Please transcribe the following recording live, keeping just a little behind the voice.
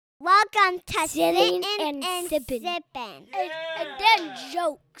Welcome to Sitting and Sippin'. And then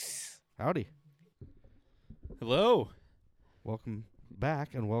jokes. Howdy. Hello. Welcome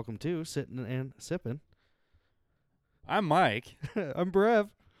back and welcome to Sitting and Sippin'. I'm Mike. I'm Brev.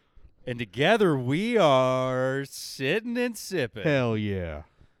 And together we are Sitting and Sipping. Hell yeah.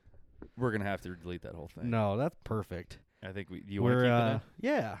 We're going to have to delete that whole thing. No, that's perfect. I think you want to keep it in?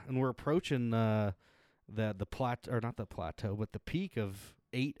 Yeah, and we're approaching not the plateau, but the peak of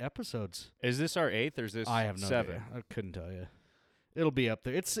 8 episodes. Is this our 8th or is this I have no 7? idea. I couldn't tell you. It'll be up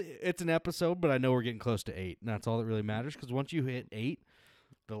there. It's an episode, but I know we're getting close to 8, and that's all that really matters, because once you hit 8,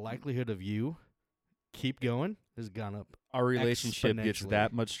 the likelihood of you keep going has gone up. Our relationship gets exponentially.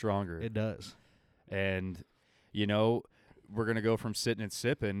 that much stronger. It does. And, we're going to go from sitting and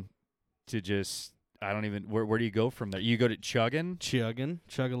sipping to just, I don't even, where do you go from there? You go to chugging?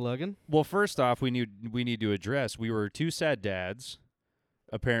 Chug-a-luggin'. Well, first off, we need to address, we were 2 sad dads,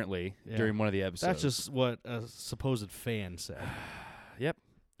 apparently, during one of the episodes. That's just what a supposed fan said. Yep.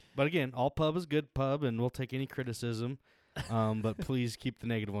 But again, all pub is good pub, and we'll take any criticism, but please keep the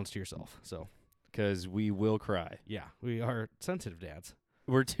negative ones to yourself. So, because we will cry. yeah, we are sensitive dads.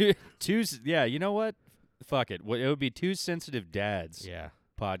 We're two. Yeah, you know what? Fuck it. It would be 2 sensitive dads. Yeah.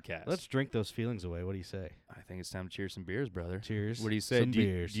 Podcast. Let's drink those feelings away. What do you say? I think it's time to cheers some beers, brother. Cheers. What do you say? Some Do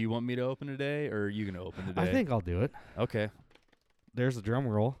beers. you want me to open today, or are you gonna open today? I think I'll do it. Okay. There's the drum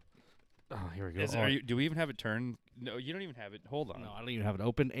roll. Oh, here we go. Do we even have it turned? No, you don't even have it. Hold on. No, I don't even have it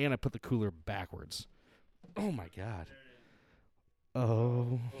open, and I put the cooler backwards. Oh, my God.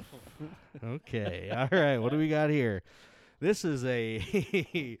 Oh. Okay. All right. What do we got here? This is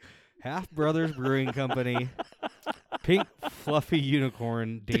a Half Brothers Brewing Company pink fluffy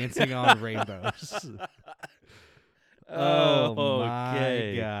unicorn dancing on rainbows. Oh,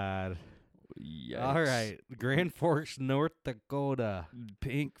 my God. Yikes. All right. Grand Forks, North Dakota.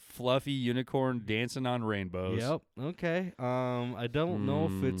 Pink fluffy unicorn dancing on rainbows. Yep. Okay. I don't know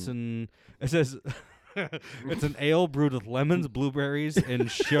if it's an. It says it's an ale brewed with lemons, blueberries, and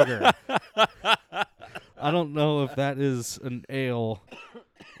sugar. I don't know if that is an ale.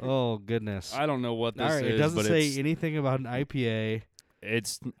 Oh goodness. I don't know what this All right. is. It doesn't but say anything about an IPA.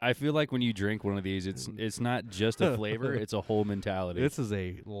 I feel like when you drink one of these, it's not just a flavor; it's a whole mentality. This is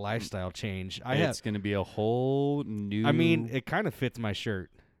a lifestyle change. It's going to be a whole new. I mean, it kind of fits my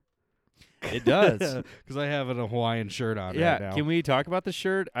shirt. It does. Because I have a Hawaiian shirt on Yeah, right now. can we talk about the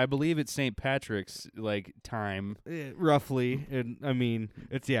shirt? I believe it's St. Patrick's time. Roughly, and I mean,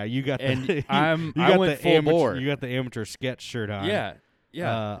 it's you got And the I went full amateur, bore. You got the amateur sketch shirt on.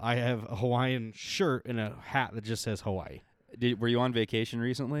 Yeah. I have a Hawaiian shirt and a hat that just says Hawaii. Were you on vacation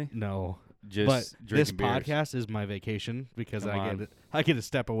recently? No, Just but this drinking beers. podcast is my vacation because Come I get to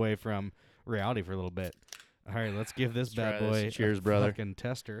step away from reality for a little bit. All right, let's give this bad try this. boy Cheers, a brother. fucking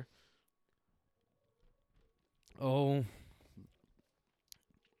tester. Oh.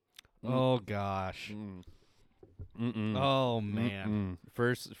 Oh gosh. Mm-mm. Oh man.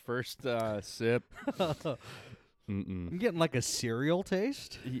 First sip. Mm-mm. I'm getting like a cereal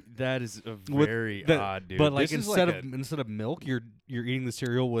taste. That is a very odd, dude. But like This is instead of milk, you're eating the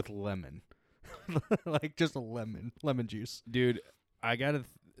cereal with lemon, like just a lemon juice. dude, I gotta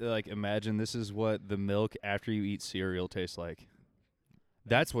imagine this is what the milk after you eat cereal tastes like.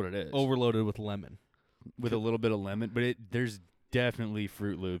 That's what it is. Overloaded with lemon. With a little bit of lemon, but there's definitely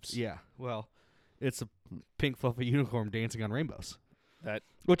Fruit Loops. Yeah. Well, it's a pink fluffy unicorn dancing on rainbows.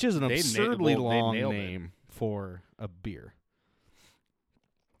 Which is an they absurdly long nailed it. name for a beer.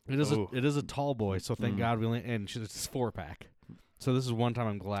 It is a tall boy, so thank God we only and it's 4-pack. So this is one time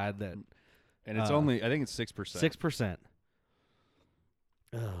I'm glad that And it's only, I think it's 6%. 6%.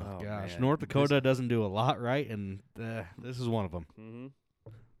 Oh gosh, man. North Dakota doesn't do a lot right, and this is one of them. Mm-hmm.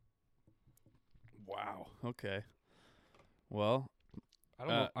 Wow. Okay. Well,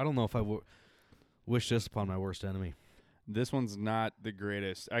 I don't know if I wish this upon my worst enemy. this one's not the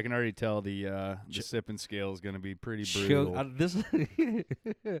greatest. I can already tell the sipping scale is going to be pretty brutal.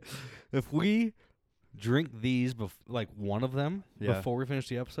 If we drink these, like one of them, Yeah. before we finish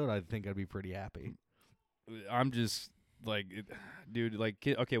the episode, I think I'd be pretty happy. I'm just dude,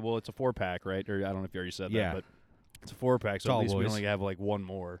 okay, well, it's a 4-pack, right? Or I don't know if you already said Yeah. that, but it's a 4-pack, so Tall at least we boys. only have one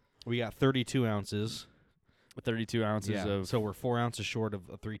more. We got 32 ounces. 32 ounces of, so we're 4 ounces short of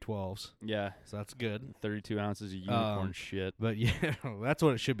 312s. yeah, So that's good. 32 ounces of unicorn shit. But yeah, that's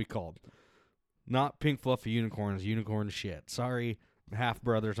what it should be called. Not pink fluffy unicorns, unicorn shit. Sorry, Half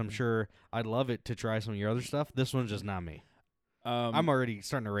Brothers. I'm sure I'd love it to try some of your other stuff. This one's just not me. I'm already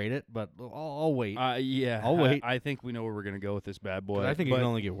starting to rate it, but I'll wait. Yeah, I'll wait. I think we know where we're going to go with this bad boy. I think it can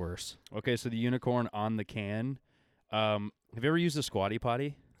only get worse. Okay, so the unicorn on the can. Have you ever used a squatty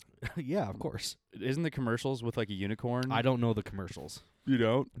potty? Yeah, of course. Isn't the commercials with like a unicorn? I don't know the commercials. You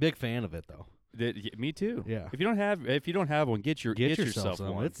don't? Big fan of it though. Me too. Yeah. If you don't have one, get yourself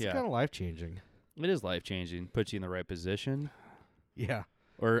some. one. It's Yeah. kind of life changing. It is life changing. Puts you in the right position. Yeah.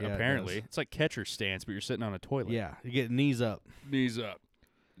 Or Yeah, it apparently, does. it's like catcher stance, but you're sitting on a toilet. Yeah. You get knees up. Knees up.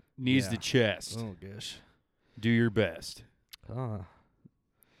 Knees to Yeah. chest. Oh gosh. Do your best.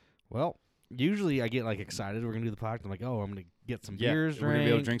 Well, usually I get like excited. We're gonna do the podcast. I'm like, oh, I'm gonna get some beers. We're gonna be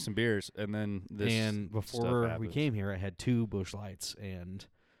able to drink some beers, and then this. And stuff before we happens. came here, I had 2 Busch Lights, and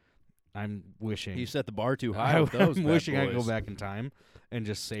I'm wishing. You set the bar too high with those. I'm bad wishing I could go boys. back in time and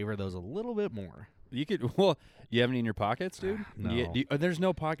just savor those a little bit more. You could. Well, you have any in your pockets, dude? No. There's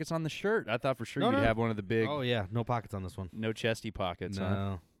no pockets on the shirt. I thought for sure No, you'd no. have one of the big. Oh yeah, no pockets on this one. No chesty pockets.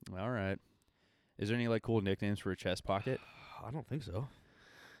 Huh? No, All right. Is there any like cool nicknames for a chest pocket? I don't think so.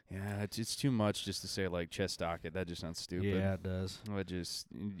 Yeah, it's too much just to say like chest pocket. That just sounds stupid. Yeah, it does. Well, just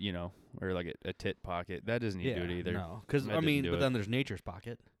or like a tit pocket. That doesn't do it either. No, because That didn't do but it. then there's nature's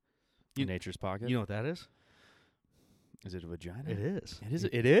pocket. Nature's pocket. You know what that is? Is it a vagina? It is. It is.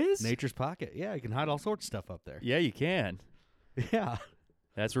 It is. Nature's pocket. Yeah, you can hide all sorts of stuff up there. Yeah, you can. Yeah.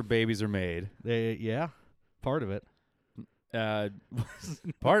 That's where babies are made. Yeah. Part of it. Well,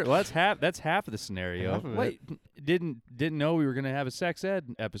 that's half of the scenario. Half of Wait, didn't know we were gonna have a sex ed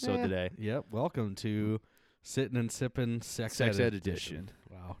episode Yeah. today. Yep. Welcome to Sitting and Sipping Sex Ed Ed edition.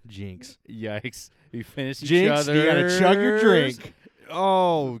 Wow. Jinx. Yikes! We finished each Jinx, other. you gotta chug your drink.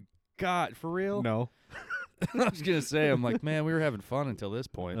 Oh God, for real? No. I was gonna say, I'm like, man, we were having fun until this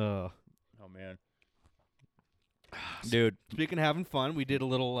point. Oh Man, dude, Speaking of having fun, we did a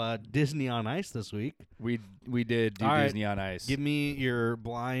little Disney on Ice this week. we did do All right. Disney on Ice. Give me your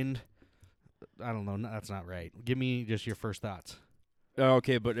blind. I don't know. That's not right. Give me just your first thoughts.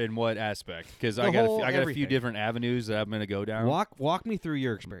 Okay, but in what aspect? Because The I got whole a few everything. different avenues that I'm gonna go down. Walk me through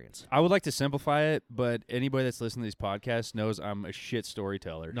your experience. I would like to simplify it, but anybody that's listening to these podcasts knows I'm a shit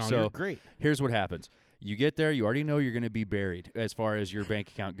storyteller. No, so you're great. here's what happens. You get there, you already know you're going to be buried as far as your bank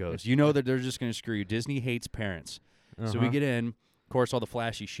account goes. You know that they're just going to screw you. Disney hates parents. So we get in. Of course, all the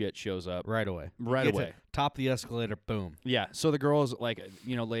flashy shit shows up. right away. Right Get to away. top of the escalator. Boom. Yeah. So the girls, like,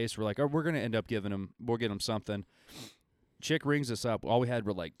 Lace, were like, oh, we're going to end up giving them, we'll get them something. Chick rings us up. All we had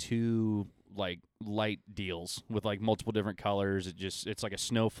were, like, 2, like, light deals with, like, multiple different colors. It's like a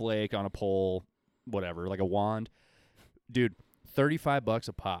snowflake on a pole, whatever, like a wand. Dude. $35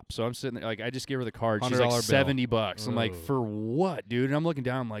 a pop. So I'm sitting there, like, I just gave her the card. She's like $100 $70. I'm like, Ugh. for what, dude? And I'm looking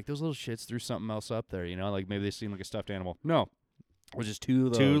down. I'm like, those little shits threw something else up there, like maybe they seem like a stuffed animal. No, it was just 2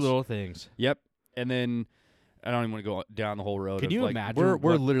 of those. 2 little things. Yep. And then I don't even want to go down the whole road. Can of, you like, imagine We're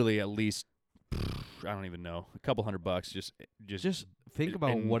what- literally at least, I don't even know, a couple $100. Just think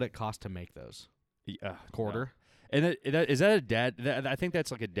about and- what it cost to make those. Quarter. And is that a dad? I think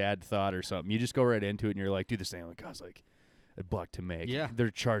that's like a dad thought or something. You just go right into it and you're like, dude, this thing only costs like $1 to make. Yeah.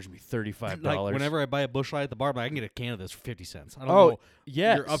 They're charging me $35. Like whenever I buy a Busch Light at the bar, I can get a can of this for 50 cents. I don't Oh, know.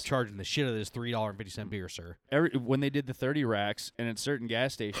 yes. You're upcharging the shit of this $3.50 beer, sir. When they did the 30 racks, and at certain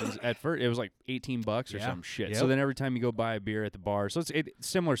gas stations, at first it was like $18 or Yeah. some shit. Yep. So then every time you go buy a beer at the bar, so it's a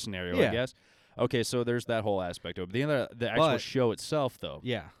similar scenario, Yeah. I guess. Okay, so there's that whole aspect of it. The actual But- show itself, though,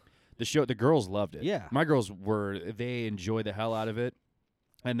 Yeah. the girls loved it. Yeah. My girls they enjoyed the hell out of it.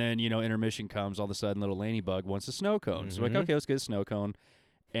 And then, intermission comes, all of a sudden, little Lanybug wants a snow cone. So like, Mhm. okay, let's get a snow cone.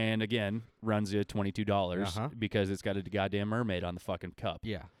 And again, runs you $22 Uh-huh. because it's got a goddamn mermaid on the fucking cup.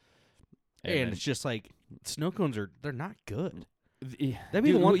 Yeah. And And then- it's just like snow cones they're not good. Yeah, That'd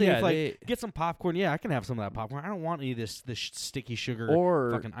be dude, the one well, thing. yeah, If like they- get some popcorn, yeah, I can have some of that popcorn. I don't want any of this sticky sugar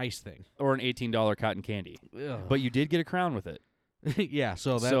or fucking ice thing. or an $18 cotton candy. But you did get a crown with it. yeah,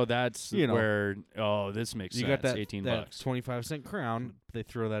 so That's you know, where this makes you sense. got that $18. 25-cent crown. They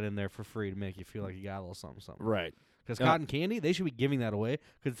throw that in there for free to make you feel like you got a little something, something. Right. Because cotton candy, they should be giving that away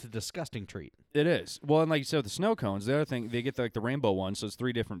because it's a disgusting treat. It is. Well, and like you said with the snow cones, the other thing, they get the rainbow one, so it's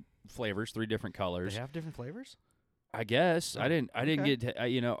 3 different flavors, 3 different colors. They have different flavors. I guess. Oh, I didn't okay. get to,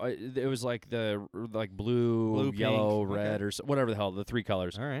 it was like the blue, Blue, yellow, pink, red okay. or whatever the hell, the 3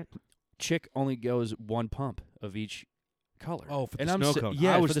 colors. All right. Chick only goes 1 pump of each color. Oh, for the and I'm snow si- cone.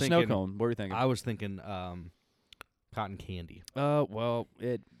 Yeah, I was for the snow thinking- cone. What were you thinking? I was thinking cotton candy. Well,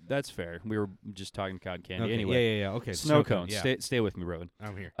 that's fair. We were just talking cotton candy Okay, anyway. Yeah. Okay. Snow cones. Yeah. Stay with me, Rowan.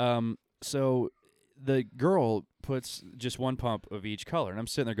 I'm here. So the girl puts just 1 pump of each color, and I'm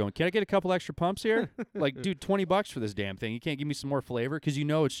sitting there going, "Can I get a couple extra pumps here? Like, dude, $20 for this damn thing. You can't give me some more flavor because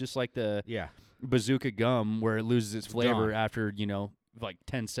it's just like the Yeah. bazooka gum where it loses its flavor Gone. after like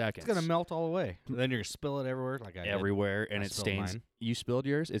 10 seconds. It's gonna melt all the way. Then you're gonna spill it everywhere, like I did. everywhere, and I it spilled stains. mine. You spilled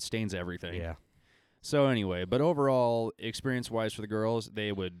yours. It stains everything. Yeah. So anyway, but overall, experience-wise for the girls, they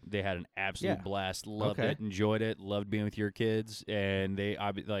had an absolute blast. Loved it, enjoyed it, loved being with your kids, and they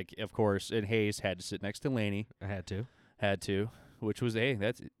of course, and Hayes had to sit next to Laney. I had to, which was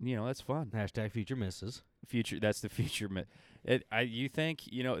that's fun. Hashtag future misses. That's the future. You think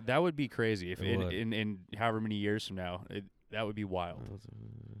that would be crazy if in however many years from now that would be wild.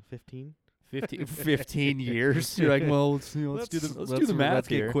 15? 15 years. You're like, well, let's do the math Let's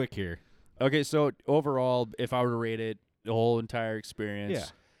here. get quick here. Okay, so overall, if I were to rate it, the whole entire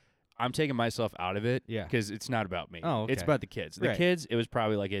experience, I'm taking myself out of it because it's not about me. Oh, okay. It's about the kids. The kids, it was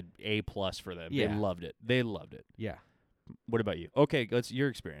probably like an A+ for them. Yeah. They loved it. They loved it. Yeah. What about you? Okay, your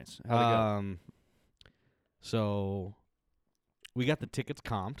experience. How'd it go? So we got the tickets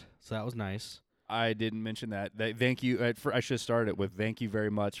comped, so that was nice. I didn't mention that. Thank you. I should have started with thank you very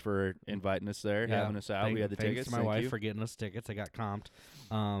much for inviting us there, having us out. We had the tickets. Thanks to my wife for getting us tickets. I got comped.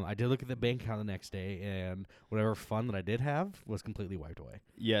 I did look at the bank account the next day, and whatever fun that I did have was completely wiped away.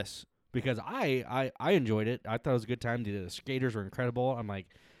 Yes. Because I enjoyed it. I thought it was a good time. The skaters were incredible. I'm like,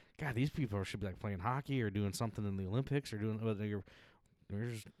 God, these people should be like playing hockey or doing something in the Olympics or they're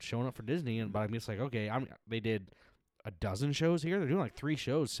just showing up for Disney. And but I mean, it's like, okay, they did a dozen shows here. They're doing like 3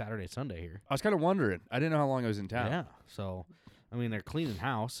 shows Saturday, Sunday here. I was kind of wondering. I didn't know how long I was in town. Yeah. So, I mean, they're cleaning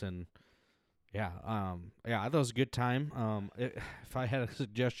house and I thought it was a good time. If I had a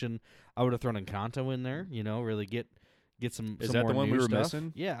suggestion, I would have thrown Encanto in there. Really get some. Is some that more the one new we were stuff.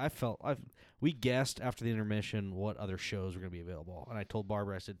 missing? Yeah, we guessed after the intermission what other shows were going to be available, and I told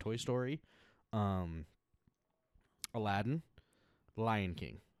Barbara, I said Toy Story, Aladdin, Lion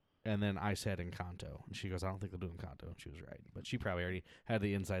King. And then I said Encanto. And she goes, I don't think they'll do Encanto. And she was right. But she probably already had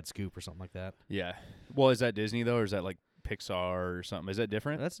the inside scoop or something like that. Yeah. Well, is that Disney, though, or is that like Pixar or something? Is that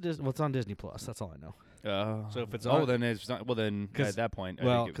different? That's what's on Disney Plus. That's all I know. So if it's then it's not. Well, then at that point,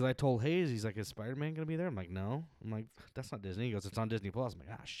 because I told Hayes, he's like, is Spider-Man going to be there? I'm like, no. I'm like, that's not Disney. He goes, it's on Disney Plus. I'm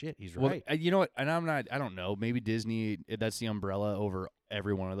like, shit, he's right. You know what? And I don't know. Maybe Disney, that's the umbrella over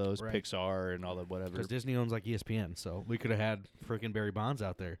every one of those, Pixar and all that whatever. Because Disney owns like ESPN, so we could have had freaking Barry Bonds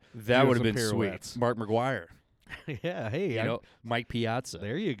out there. That would have been sweet. Mark McGuire. Yeah, hey. Mike Piazza.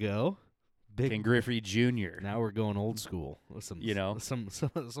 There you go. Ken Griffey Jr. Now we're going old school with some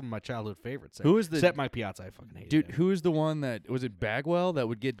of my childhood favorites. Who is the Except Mike Piazza? I fucking hate dude. him. Who is the one that was it? Bagwell that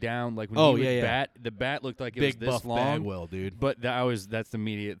would get down like when he would bat. The bat looked like it Big was this buff long. Bagwell, dude. But that's the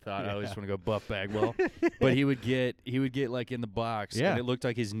immediate thought. I always want to go buff Bagwell. But he would get like in the box, and it looked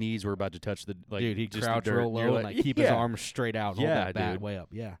like his knees were about to touch the dude. He'd just crouch the dirt. real low and like keep his arms straight out. And hold that bat dude. way up.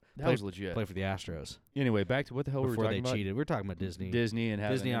 Yeah, that was legit. Play for the Astros. Anyway, back to what the hell before we were talking about. cheated. We were talking about Disney. Disney and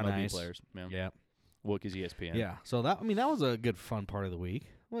having Disney on MLB ice. players. Man. Yeah. Well, because ESPN. Yeah, so that was a good fun part of the week.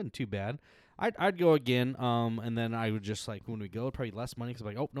 Wasn't too bad. I'd go again, and then I would just like when we go, probably less money because I'm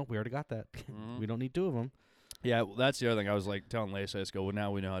like, oh no, we already got that. We don't need 2 of them. Yeah, well, that's the other thing. I was like telling Lacey, let's go. Well,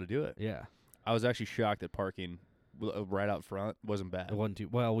 now we know how to do it. Yeah, I was actually shocked that parking right out front wasn't bad. it wasn't too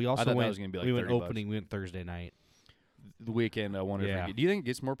well. We also I thought went. that was gonna be like we went $30. opening. We went Thursday night. The weekend, I wonder. Yeah. Do you think it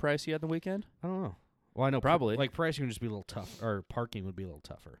gets more pricey at the weekend? I don't know. Well, I know probably like pricing would just be a little tough, or parking would be a little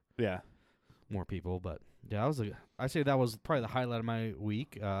tougher. Yeah, more people, but. Yeah, I say that was probably the highlight of my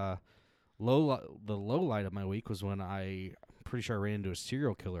week. The low light of my week was when I'm pretty sure I ran into a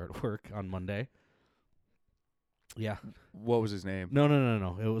serial killer at work on Monday. Yeah. What was his name? No.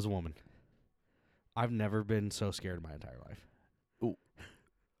 It was a woman. I've never been so scared in my entire life. Ooh.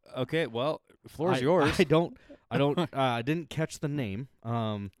 Okay, well, floor's yours. I didn't catch the name.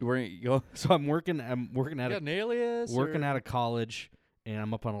 So I'm working at an alias. Working out of college. And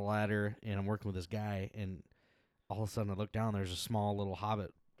I'm up on a ladder, and I'm working with this guy, and all of a sudden I look down, there's a small little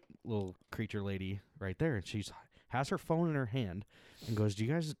hobbit, little creature lady right there, and she has her phone in her hand and goes, do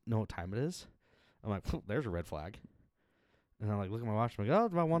you guys know what time it is? I'm like, there's a red flag. And I like look at my watch, I'm like, oh,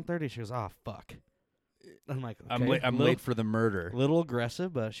 it's about 1:30. She goes, oh, fuck. I'm like, okay, I'm late for the murder. A little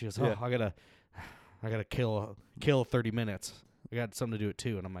aggressive, but she goes, oh, yeah. I gotta kill 30 minutes. I got something to do at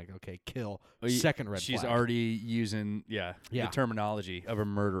 2, and I'm like, okay, kill. Second red flag. She's already using, the terminology of a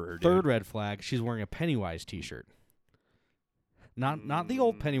murderer. Dude. Third red flag, she's wearing a Pennywise T-shirt. Not the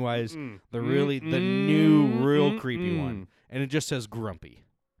old Pennywise, the new, real creepy one. And it just says grumpy.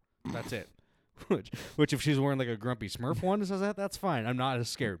 That's it. Which if she's wearing like a grumpy Smurf one that says that's fine. I'm not as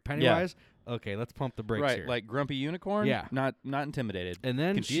scared. Pennywise, okay, let's pump the brakes here. Right, like grumpy unicorn? Yeah. Not intimidated. And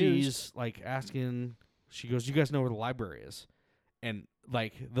then confused. She's like asking, she goes, you guys know where the library is? And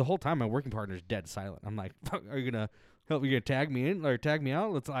like the whole time, my working partner's dead silent. I'm like, "Fuck, are you gonna help? You gonna tag me in or tag me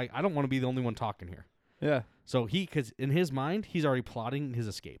out?" It's like I don't want to be the only one talking here. Yeah. So because in his mind, he's already plotting his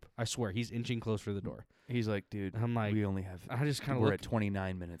escape. I swear, he's inching closer to the door. He's like, dude, And I'm like, we only have. I just kind of We're look. at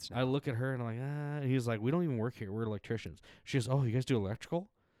 29 minutes now. I look at her and I'm like, ah. He's like, we don't even work here. We're electricians. She goes, oh, you guys do electrical?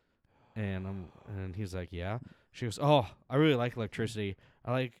 And he's like, yeah. She goes, oh, I really like electricity.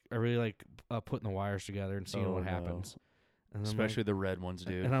 I really like putting the wires together and seeing what happens. And I'm Especially like, the red ones,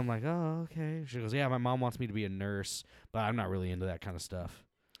 dude. and I'm like, oh, okay. She goes, yeah, my mom wants me to be a nurse, but I'm not really into that kind of stuff.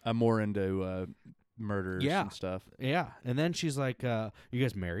 I'm more into murders and stuff. Yeah. And then she's like, you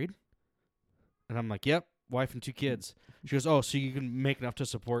guys married? And I'm like, yep, wife and 2 kids. She goes, oh, so you can make enough to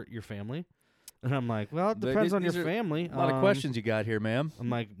support your family? And I'm like, well, it depends on your family. A lot of questions you got here, ma'am. I'm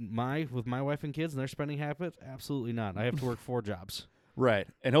like, with my wife and kids and their spending habits, absolutely not. I have to work 4 jobs. Right.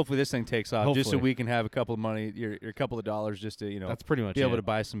 And hopefully this thing takes off just so Hopefully. we can have a couple of money, your couple of dollars just to, That's pretty much be able it. to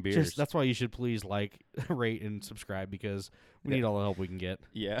buy some beers. That's why you should please like, rate, and subscribe because we need all the help we can get.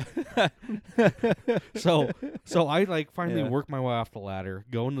 Yeah. So I finally Yeah. work my way off the ladder,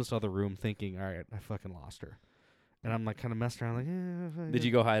 go in this other room thinking, all right, I fucking lost her. And I'm like kind of messing around like, Did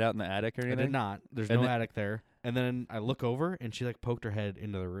you go hide out in the attic or I anything? did not. There's And no then- attic there. And then I look over and she poked her head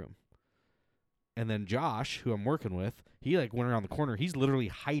into the room. And then Josh, who I'm working with, he went around the corner. He's literally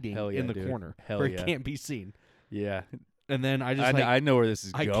hiding Hell yeah, in the dude. corner Hell where yeah. he can't be seen. Yeah. And then I I know where this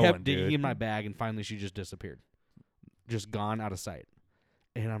is I going, kept digging dude. in my bag, and finally she just disappeared. Just gone out of sight.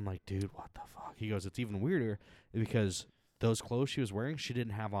 And I'm like, dude, what the fuck? He goes, it's even weirder because those clothes she was wearing, she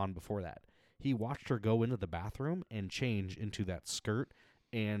didn't have on before that. He watched her go into the bathroom and change into that skirt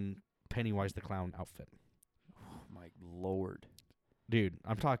and Pennywise the Clown outfit. Oh, my Lord. Dude,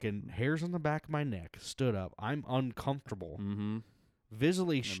 I'm talking hairs on the back of my neck stood up. I'm uncomfortable. Mm-hmm.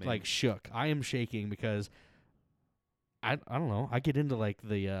 Visibly shook. I am shaking because I don't know. I get into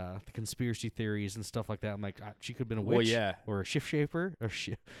the conspiracy theories and stuff like that. I'm like, she could have been a witch, Well, yeah. or a shift shaper, or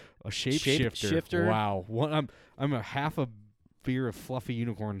a Shifter? Wow, I'm a half a beer of fluffy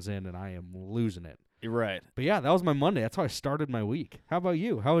unicorns in, and I am losing it. You're right. But yeah, that was my Monday. That's how I started my week. How about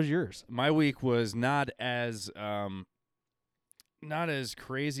you? How was yours? My week was not as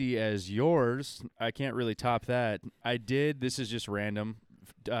crazy as yours. I can't really top that. This is just random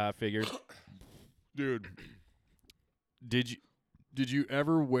figures. Dude, did you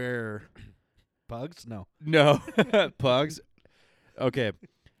ever wear Bugs? No. pugs? Okay.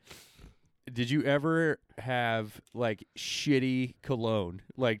 Did you ever have shitty cologne,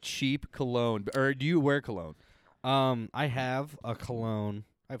 cheap cologne, or do you wear cologne? I have a cologne.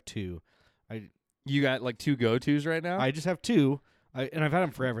 I have 2. You got 2 go-tos right now? I just have 2, and I've had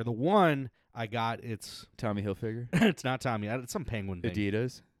them forever. The one I got, it's Tommy Hilfiger, it's not Tommy. It's some penguin thing.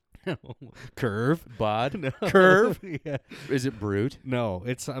 Adidas, Curve. Bod, No. Curve. Yeah. Is it Brute? No,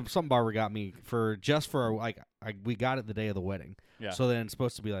 it's some barber got me for we got it the day of the wedding. Yeah. So then it's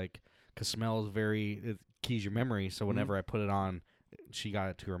supposed to be because smell is it keys your memory. So whenever I put it on, she got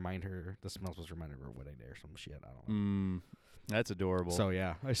it to remind her. The smell was reminded of her wedding day or some shit. I don't know. That's adorable. So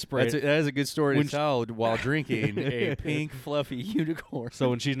yeah, I sprayed. That is a good story When to tell while drinking a pink fluffy unicorn. So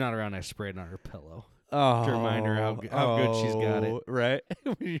when she's not around, I spray it on her pillow. Oh, to remind her how good she's got it. Right?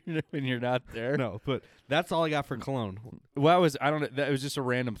 when you're not there. No, but that's all I got for cologne. Well, I don't know. That was just a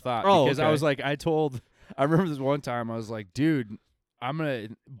random thought. Oh, because okay. I was I remember this one time I was like, dude, I'm going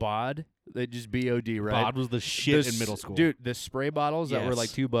to bod. They just BOD, right? Bod was the shit in middle school. Dude, the spray bottles that were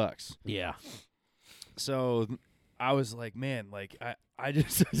Yes. $2. Yeah. So I was like, man, I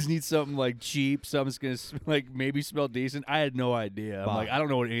just need something cheap, something's gonna maybe smell decent. I had no idea. I'm Bod. like, I don't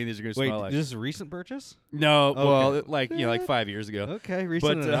know what any of these are gonna Wait, smell like. is this a recent purchase? No, Okay. well, 5 years ago. Okay,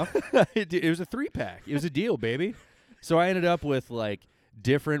 recent enough. It was a 3-pack. It was a deal, baby. So I ended up with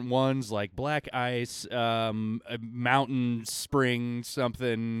different ones like Black Ice, a Mountain Spring,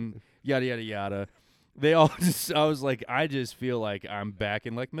 something, yada yada yada. They all just, I was like, I just feel like I'm back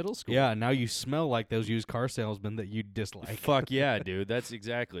in middle school. Yeah, now you smell like those used car salesmen that you dislike. Fuck yeah, dude. That's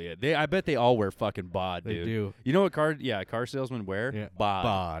exactly it. I bet they all wear fucking bod, They dude. do. You know what car salesmen wear? Yeah. Bod.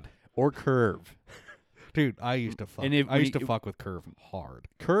 Bod. Or Curve. Dude, I used to fuck. And if I used we- to fuck with Curve hard.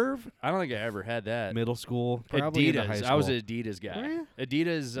 Curve? I don't think I ever had that. Middle school, probably into high Adidas. school. I was an Adidas guy. Were ya?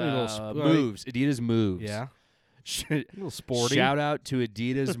 Adidas Little moves. Adidas moves. Yeah, Sh- a little sporty. Shout out to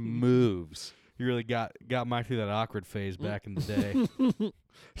Adidas moves. You really got Mike through that awkward phase back in the day.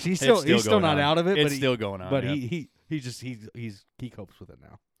 he's It's still going not on. out of it. It's but still going on. But yeah. he copes with it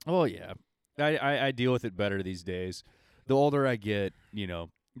now. Oh yeah, I deal with it better these days. The older I get,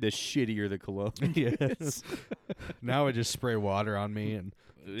 the shittier the cologne. Yes. Now I just spray water on me and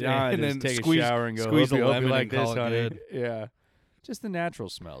I and just then take squeeze- a shower and go. squeeze hope a you lemon like and call this, it honey. good. Yeah, just the natural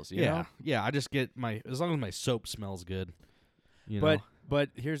smells. You know? yeah. I just get as long as my soap smells good. You But know? But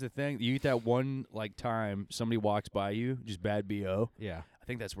here's the thing: you eat that one like time somebody walks by you, just bad bo. Yeah. I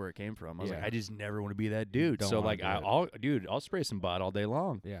think that's where it came from. I was like, Yeah. I just never want to be that dude. Don't So wanna like, do it. I'll spray some bod all day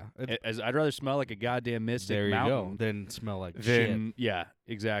long. Yeah. As I'd rather smell like a goddamn mystic There you mountain go. Then smell like shit. than yeah,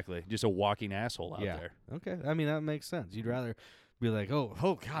 exactly, just a walking asshole out Yeah. there. Okay. I mean, that makes sense. You'd rather be like,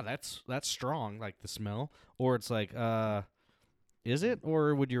 oh God, that's strong, like the smell, or it's like, is it,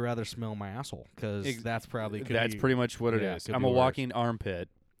 or would you rather smell my asshole? Because that's probably That's pretty much what it is. could I'm be a worse. walking armpit.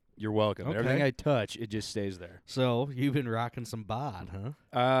 You're welcome. Okay. Everything I touch, it just stays there. So you've been rocking some bod,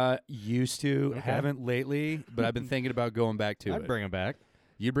 huh? Used to, Okay. haven't lately, but I've been thinking about going back to I'd it. bring it back.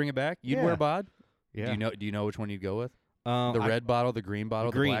 You'd bring it back? You'd Yeah. wear bod? Yeah. Do you know which one you'd go with? the The red bottle, the green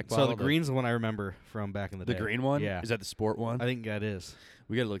bottle, green. the black bottle? So the green's the one I remember from back in the The day. green one? Yeah. Is that the sport one? I think that is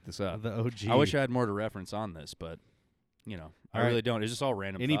We got to look this up. the OG. I wish I had more to reference on this, but, I All really right. don't. It's just all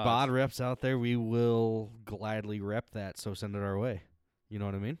random Any thoughts. bod reps out there, we will gladly rep that. So send it our way. You know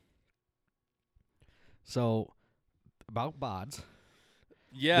what I mean? So about bods.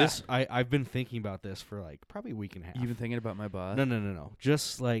 Yeah. I've been thinking about this for like probably a week and a half. You been thinking about my bod? No.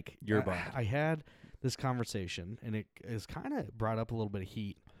 Just like Your bod. I had this conversation, and it is kind of brought up a little bit of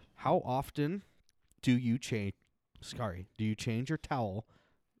heat. How often do you change? Do you change your towel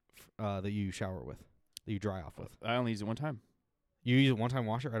that you shower with, that you dry off with? I only use it one time. You use it one time,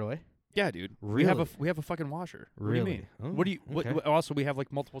 wash it right away. Yeah, dude. Really? We have a fucking washer. Really? What do you mean? Oh, What do you? okay. Also, we have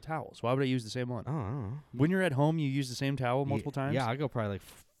like multiple towels. Why would I use the same one? Oh, I don't know. When you're at home, you use the same towel multiple times. Yeah, I go probably like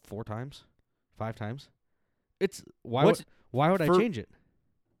 4 times, 5 times. It's why What's- why would I for- change it?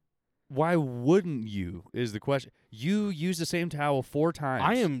 Why wouldn't you? Is the question. You use the same towel 4 times.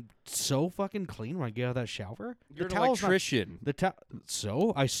 I am so fucking clean when I get out of that shower. You're the an towel's not- electrician.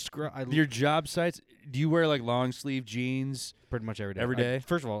 So I scrub. Your job sites. Do you wear like long sleeve jeans? Pretty much every day. Every day?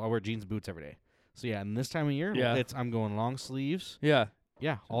 First of all, I wear jeans and boots every day. So yeah, and this time of year, Yeah. I'm going long sleeves. Yeah.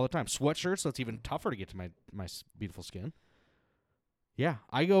 Yeah, all the time. Sweatshirts. That's even tougher to get to my beautiful skin. Yeah,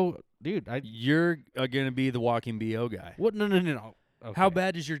 I go, dude. You're gonna be the walking bo guy. What? No. Okay. How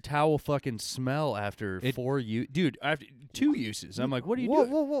bad does your towel fucking smell after It- 4 dude? After 2 uses, I'm like, what do you Whoa,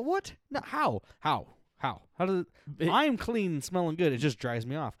 do? What? No, how? How does it? I'm clean, and smelling good. It just dries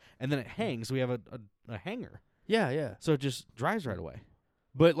me off, and then it hangs. We have a hanger, Yeah. so it just dries right away.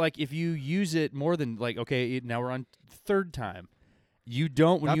 But like, if you use it more than like, okay, now we're on 3rd time. You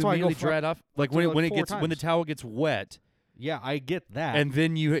don't when That's you why I go immediately dry it off. Like that's why I go when it 4 gets when the times. towel gets wet, Yeah, I get that. and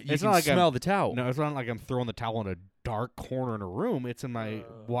then you It's can not like smell the towel. No, it's not like I'm throwing the towel in a dark corner in a room. It's in my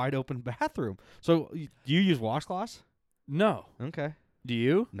wide open bathroom. So do you use washcloths? No. Okay. Do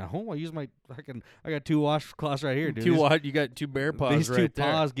you? No, I use my I got 2 washcloths right here, dude. You got 2 bear paws These 2 right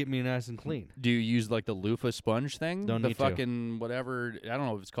there. paws get me nice and clean. Do you use like the loofah sponge thing? Don't the need to. fucking whatever. I don't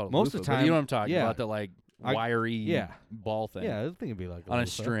know if it's called a Most loofah, of the but you know time, what I'm talking yeah. about. The like I- wiry yeah. ball thing. Yeah, I think it'd be like On a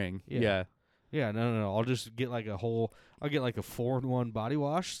loofah. string. Yeah. Yeah. Yeah, no. I'll just get like I'll get like a 4-in-1 body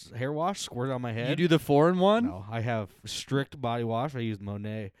wash, hair wash, squirt it on my head. You do the 4-in-1? No, I have strict body wash. I use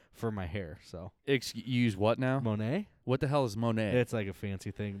Monet for my hair. So You use what now? Monet, What the hell is Monet? it's like a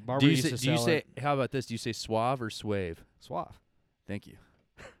fancy thing. Barbara do you used say, to do you sell say it. how about this? Do you say suave or suave? Suave. Thank you.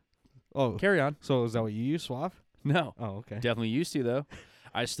 Oh, Carry on. so is that what you use, Suave? No. Oh, okay. Definitely used to though.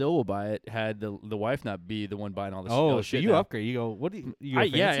 I still will buy it had the wife not be the one buying all this Oh, so shit. you now. upgrade. You go, what do you go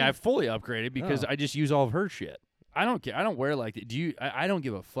Yeah, fancy? I fully upgraded because Oh. I just use all of her shit. I don't care. I don't wear like that. Do you? I don't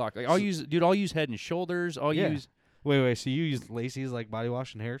give a fuck. Like I'll use Head and Shoulders. I'll Yeah. use Wait, so you use Lacey's like body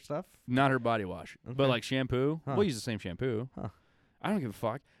wash and hair stuff? not her body wash, Okay. but like shampoo. Huh. We'll use the same shampoo. Huh. I don't give a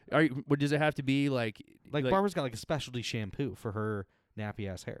fuck. What does it have to be like? Like Barbara's got like a specialty shampoo for her nappy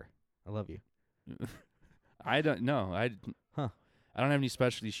ass hair. I love you. I don't know. Huh. I don't have any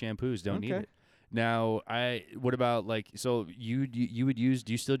specialty shampoos. Don't need Okay. it. Now, what about like? So you would use?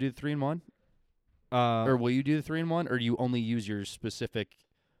 Do you still do the 3-in-1, or will you do the 3-in-1, or do you only use your specific?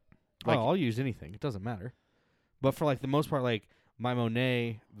 Like, I'll use anything. It doesn't matter. But for like the most part, like my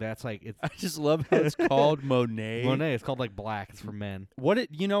Monet, that's like it's I just love how it's called Monet. Monet. It's called like black. It's for men.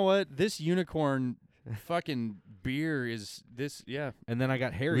 You know what? This unicorn fucking beer is this. Yeah. And then I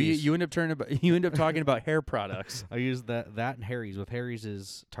got Harry's. You end up talking about hair products. I use that and Harry's. With Harry's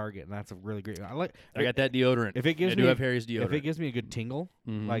is Target, and that's a really great. I got that deodorant. If it gives I me do have Harry's deodorant. if it gives me a good tingle,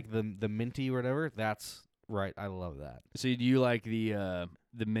 Mhm. like the minty or whatever, that's right. I love that. So do you like the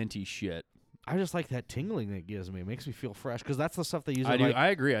minty shit? I just like that tingling that it gives me. It makes me feel fresh because that's the stuff they use. I at, do. Like, I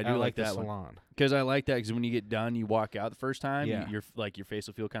agree. I do at, like the that one salon. because I like that because when you get done, you walk out the first time. Yeah. Your face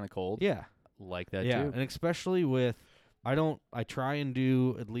will feel kind of cold. Yeah, Like that yeah, too. and especially with I try and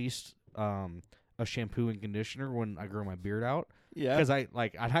do at least a shampoo and conditioner when I grow my beard out Yeah. because I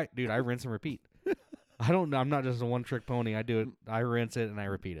rinse and repeat. I'm not just a one-trick pony. I do it. I rinse it and I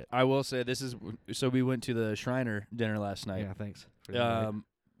repeat it. I will say this is so we went to the Shriner dinner last night. Yeah, thanks. for the invite.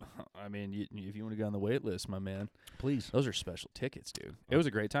 I mean, if you want to go on the wait list, my man, Please. those are special tickets, dude. It was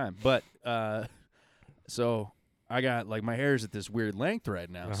a great time. But so I got like my hair is at this weird length right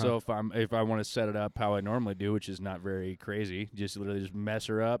now. Uh-huh. So if I want to set it up how I normally do, which is not very crazy, just literally just mess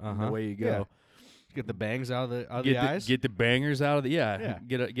her up and away you go. Yeah. Get the bangs out of the eyes. Get the bangers out of the Yeah.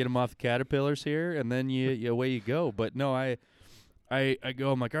 Get them off the caterpillars here, and then you away you go. But no, I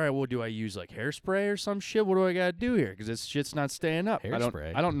go. I'm like, all right. Well, do I use like hairspray or some shit? What do I gotta do here? Because this shit's not staying up.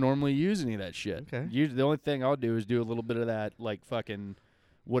 Hairspray? I don't normally use any of that shit. Okay. Usually, the only thing I'll do is do a little bit of that like fucking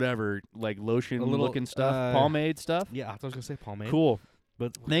whatever like lotion looking stuff, pomade stuff. Yeah, I was gonna say pomade. Cool.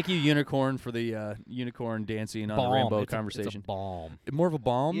 But Thank you, Unicorn, for the unicorn dancing on the balm. rainbow It's conversation. a balm. More of a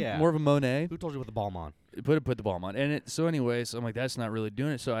balm, Yeah. more of a Monet. Who told you to put the balm on? Put the balm on, and so anyways, I'm like, that's not really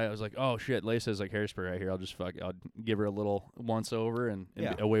doing it. So I was like, oh shit, Lace has like hairspray right here. I'll give her a little once over, and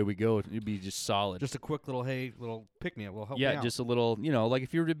Yeah. away we go. It'd be just solid. Just a quick little little pick me up will help me yeah, out. just a little, like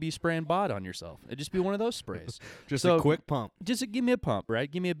if you were to be spraying bod on yourself, it'd just be one of those sprays. Just so- a quick pump. Just give me a pump,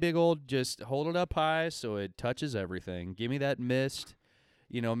 right? Give me a big old, just hold it up high so it touches everything. Give me that mist,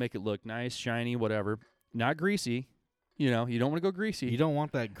 make it look nice, shiny, whatever. Not greasy. You don't want to go greasy. You don't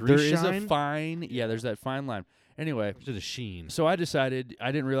want that grease There is shine. a fine, there's that fine line. Anyway, Just a sheen. so I decided,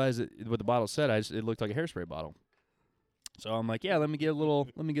 I didn't realize what the bottle said. It looked like a hairspray bottle. So I'm like, yeah, let me get a little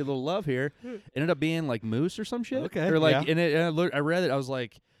love here. Ended up being like mousse or some shit. Okay, Or like, yeah. I read it. I was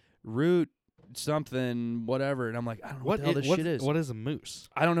like, root something, whatever. And I'm like, I don't know what the hell this shit is. What is a moose?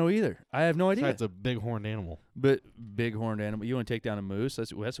 I don't know either. I have no idea. It's a big horned animal. But big horned animal. You want to take down a moose?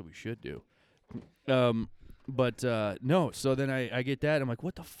 That's what we should do. But no. So then I get that. I'm like,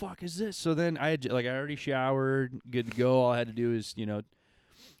 what the fuck is this? So then I already showered, good to go. All I had to do is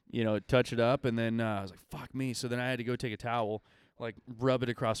touch it up, and then I was like, fuck me. So then I had to go take a towel, like rub it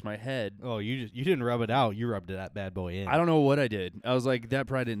across my head. Oh, you didn't rub it out. You rubbed that bad boy in. I don't know what I did. I was like, that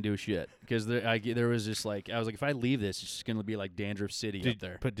probably didn't do shit because there was just like I was like, if I leave this, it's just gonna be like Dandruff City up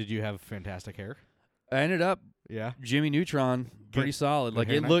there. But did you have fantastic hair? I ended up Yeah. Jimmy Neutron, pretty solid. good Like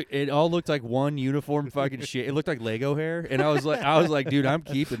hair it all looked like one uniform fucking shit. It looked like Lego hair, and I was like, dude, I'm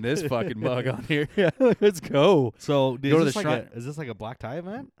keeping this fucking mug on here. Let's go. So Go to the shrine. Is this like a black tie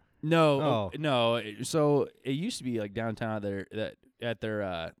event? No, Oh. no. So it used to be like downtown there at their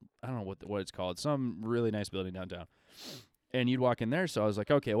I don't know what it's called, some really nice building downtown. And you'd walk in there, so I was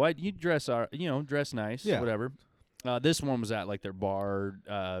like, okay, well, you dress dress nice, Yeah. whatever. This one was at like their bar.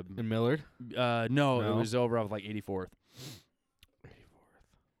 In Millard. No, No? it was over off like 84th.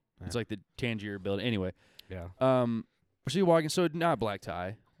 84th. It's like the Tangier building. Anyway, Yeah. so you walk in, so not black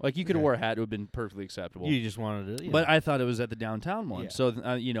tie. Like you could have Okay. wore a hat; it would have been perfectly acceptable. You just wanted to. But I thought it was at the downtown one. Yeah. So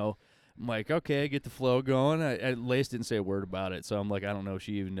I'm like, okay, get the flow going. Lace didn't say a word about it, so I'm like, I don't know if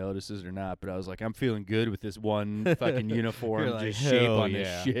she even notices or not. But I was like, I'm feeling good with this one fucking uniform, You're like, just shape hell on yeah.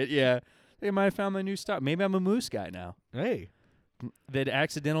 this shit. Yeah, they might have found my new style. Maybe I'm a moose guy now. Hey. That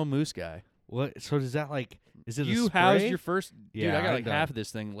accidental moose guy. What? So does that like? Is it You a spray? housed your first. Dude, Yeah, I got I'm like done. half of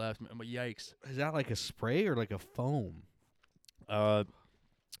this thing left. I'm like, yikes. Is that like a spray or like a foam?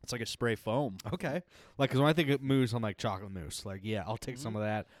 It's like a spray foam. Okay. Like, because when I think of mousse, I'm like chocolate mousse. Like, yeah, I'll take some of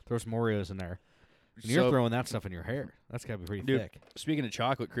that. Throw some Oreos in there. And you're So- throwing that stuff in your hair. That's got to be pretty Dude, thick. Speaking of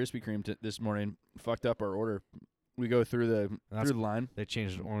chocolate, Krispy Kreme this morning fucked up our order. We go through the line. They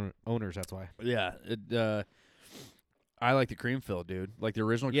changed owners, that's why. Yeah, I like the cream filled, dude. Like the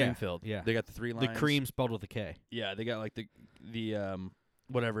original Yeah, cream filled. yeah. They got the 3 lines. The cream spelled with a K. Yeah, they got like the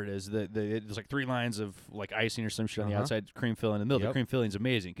whatever it is. There's like 3 lines of like icing or some shit on the Uh-huh. outside, cream filling in the middle. Yep. The cream filling's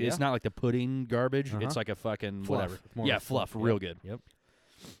amazing. It's Yeah. not like the pudding garbage. Uh-huh. It's like a fucking Fluff. whatever. It's more Yeah, like fluff, Yep. real good. Yep.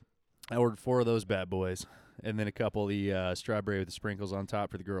 I ordered 4 of those bad boys, and then a couple of the strawberry with the sprinkles on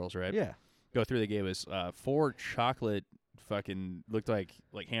top for the girls. Right? Yeah. Go through. They gave us 4 chocolate. Fucking looked like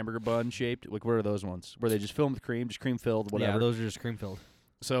hamburger bun shaped. Like what are those ones where they just fill them with cream, just cream filled, whatever. Yeah, those are just cream filled.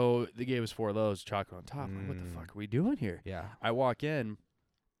 So they gave us 4 of those, chocolate on top. I'm like, what the Mm. fuck are we doing here? Yeah. I walk in,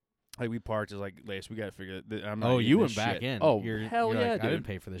 like we parked. Is like, Lace, we gotta figure. I'm not Oh, eating you this went back shit. in. Oh, you're, hell you're yeah, like, dude. I didn't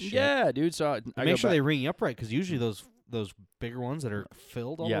pay for this shit. Yeah, dude. So I Make go sure back. they ring you up right, because usually those bigger ones that are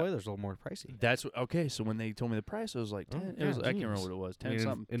filled all Yeah. the way, there's a little more pricey. That's okay. So when they told me the price, I was like, 10. Oh, It was yeah, I can't remember geez. what it was, I 10 mean,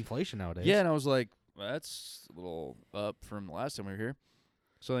 something. Inflation nowadays. Yeah, and I was like, well, that's a little up from the last time we were here.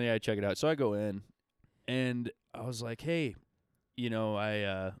 So then, yeah, I check it out. So I go in, and I was like, hey,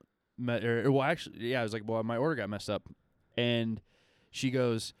 I I was like, well, my order got messed up. And she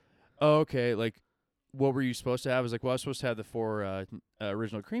goes, oh, okay, like, what were you supposed to have? I was like, well, I was supposed to have the 4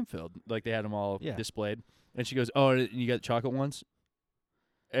 original cream filled. Like, they had them all displayed. And she goes, oh, and you got chocolate ones?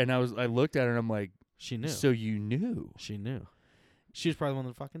 And I looked at her, and I'm like, She knew. So you knew. She knew. She was probably the one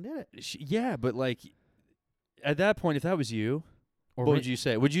that fucking did it. Yeah, but like at that point, if that was you, Or what would you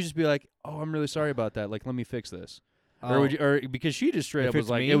say? Would you just be like, "Oh, I'm really sorry about that. Like, let me fix this," Oh, or would you, or because she just straight If up was it's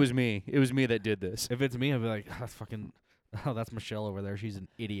like, me? "It was me. It was me that did this." if it's me, I'd be like, that's fucking. Oh, that's Michelle over there. She's an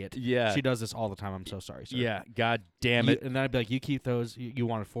idiot. Yeah, She does this all the time. I'm so sorry, sir. yeah. God damn You- it! and then I'd be like, you keep those. You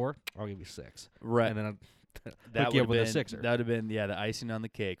wanted 4? I'll give you 6. Right. And then I'd That hook you up would with have a been 6er. that would have been the icing on the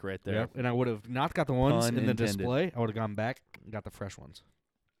cake right there. Yep. And I would have not got the ones Pun in the intended. display. I would have gone back and got the fresh ones.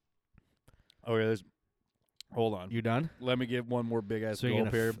 Oh yeah, hold on. You done? Let me give one more big ass So you're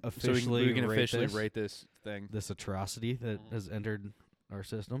gulp gonna here, officially we can rate officially this? rate this thing. This atrocity that has entered our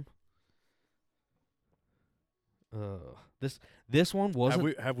system. This one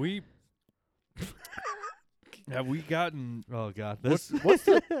wasn't. Have we have we gotten Oh god. what's This what's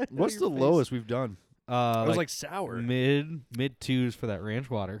the Your face. lowest we've done? It was like like sour. mid 2s for that ranch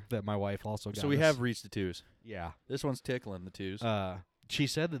water that my wife also got. So we us. have reached the 2s. Yeah. This one's tickling the 2s. She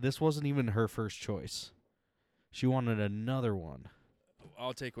said that this wasn't even her first choice. She wanted another one,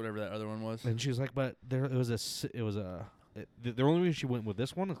 I'll take whatever that other one was. and she was like, "But the only reason she went with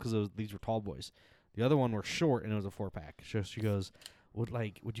this one is because these were tall boys. The other one were short, and it was a 4-pack." So she goes, "Would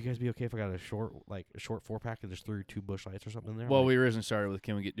you guys be okay if I got a short 4-pack and just threw 2 Busch Lights or something in there?" Well, I'm we originally started with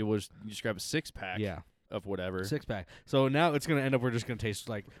can we get you just grab a 6-pack yeah, of whatever. 6-pack. So now it's gonna end up we're just gonna taste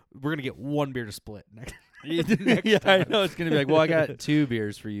like we're gonna get one beer to split next. Yeah, I know it's gonna be like, well, I got 2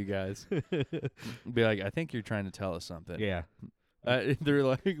 beers for you guys. Be like, I think you're trying to tell us something. Yeah, They're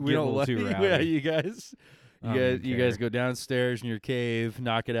like, we Get a don't little like too yeah, rowdy. you guys. I don't even You guys care. go downstairs in your cave,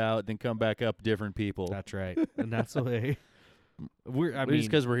 knock it out, then come back up different people. That's right, and that's the way. I Just mean,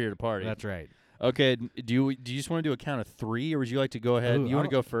 because we're here to party. that's right. Okay, do you just want to do a count of 3, or would you like to go ahead? Ooh, You want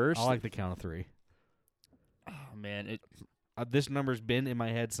to go first? I like the count of 3. Oh man, This number's been in my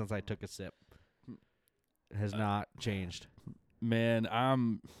head since I took a sip. It has not changed. man,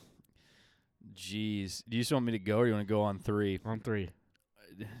 Jeez, do you just want me to go, or you want to go on 3? On 3.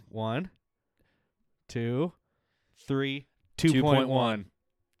 1, 2, 3, 2.1.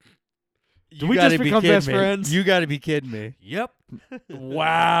 You we gotta just be become kidding best me. friends? You got to be kidding me. Yep.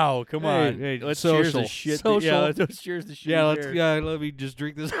 Wow, come on. Hey, let's social. cheers the shit. Social. Yeah, let's cheers the shit. Yeah, beer. let me just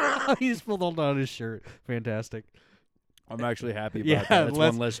drink this. He spilled all down his shirt. Fantastic. I'm actually happy about Yeah, that. That's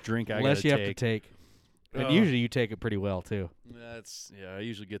less- one less drink I Unless gotta you take. have to take. And Ugh. usually you take it pretty well, too. I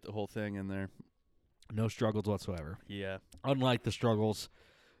usually get the whole thing in there. No struggles whatsoever. Yeah. Unlike the struggles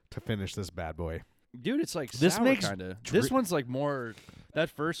to finish this bad boy. Dude, it's like This sour makes kinda. dri- This one's like more. That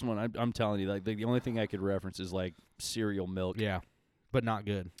first one, I'm telling you, like the only thing I could reference is like cereal milk. Yeah. But not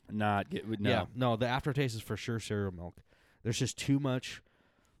good. Not get no. Yeah. No, the aftertaste is for sure cereal milk. There's just too much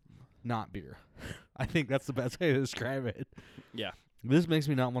not beer. I think that's the best way to describe it. Yeah. This makes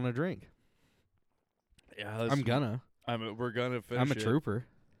me not want to drink. Yeah. I'm gonna. We're gonna finish. I'm a it. trooper.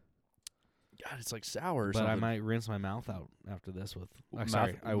 God, it's like sour. Or But I something. might rinse my mouth out after this with. I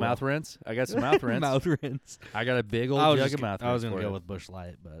mouth will. rinse. I got some mouth rinse. Mouth rinse. I got a big old I was, jug just of g- mouth. I was rinse gonna for go you. with Busch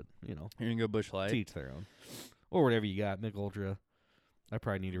Light, but You're gonna go Busch Light. to each their own, or whatever you got. Mick Ultra. I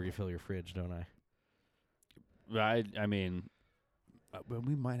probably need to refill your fridge, don't I? I mean,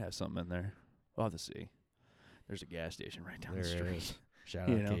 we might have something in there. We'll have to see. There's a gas station right down There the it street. is. Shout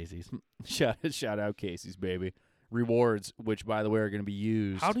You out know. Casey's. Shout out Casey's, baby. Rewards, which by the way are going to be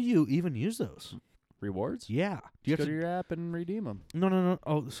used. How do you even use those? rewards? Yeah. Do you Just go have to to? your app and redeem them. No.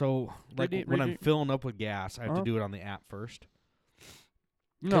 Oh, so like when I'm redeem- filling up with gas, I have Uh-huh. to do it on the app first.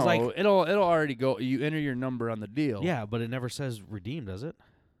 No, like- it'll already go. You enter your number on the deal. Yeah, but it never says redeem, does it?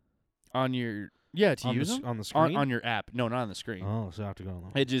 On your to on use the, them on the screen. on your app. No, not on the screen. Oh, so I have to go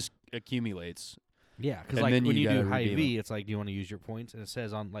on. The, It just accumulates. yeah, because and like then when you you do gotta high redeem V, it's like, do you want to use your points? And it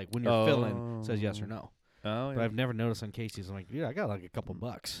says on like when you're filling, it says yes or no. Oh, But I've never noticed on Casey's. I'm like, yeah, I got like a couple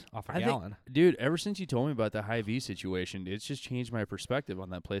bucks off a I think- gallon. dude. Ever since you told me about the high V situation, it's just changed my perspective on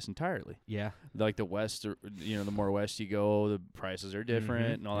that place entirely. Yeah. Like the west, the more west you go, the prices are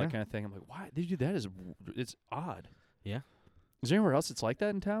different and all Yeah. that kind of thing. I'm like, why they do that? It's odd. Yeah. Is there anywhere else that's like that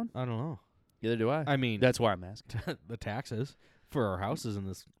in town? I don't know. Neither do I. I mean, That's why I'm asking. the taxes for our houses in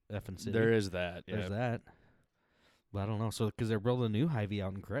this effing city. There is that. There's Yeah. that. But I don't know. So because they're building a new Hy-Vee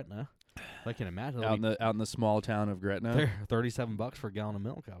out in Gretna, I can imagine Out in the small town of Gretna. they're $37 for a gallon of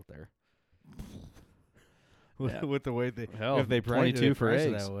milk out there. with, Yeah. with the way they Hell, if they price 22 it, for price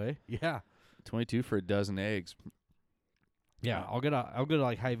it eggs. that way. Yeah. 22 for a dozen eggs. Yeah. I'll go to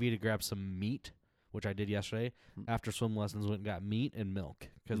like Hy-Vee to grab some meat, which I did yesterday. After swim lessons, went and got meat and milk.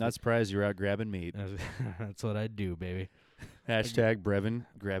 Not surprised you're out grabbing meat. That's what I do, baby. Hashtag Brevin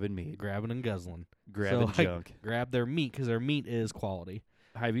grabbing meat. Grabbing and guzzling. Grabbing I junk. grab their meat because their meat is quality.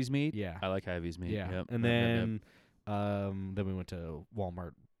 Hy-Vee's meat? Yeah. I like Hy-Vee's meat. Yeah. Yep. And Yep. then we went to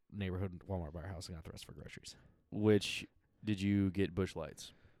neighborhood Walmart by our house and got the rest for groceries. Which, did you get Busch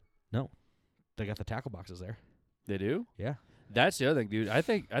Lights? No. They got the tackle boxes there. They do? Yeah. That's the other thing, dude. I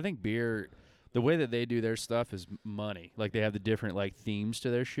think beer, the way that they do their stuff is money. Like, they have the different, like, themes to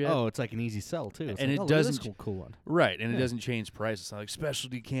their shit. Oh, it's like an easy sell, too. It's And like, it look at this doesn't- cool one. Right, and it Yeah. doesn't change price. It's not like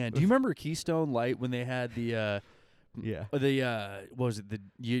specialty can. Do you remember Keystone Light when they had the Yeah. what was it?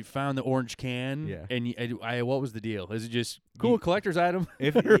 You found the orange can, Yeah. and what was the deal? Is it just cool collector's item,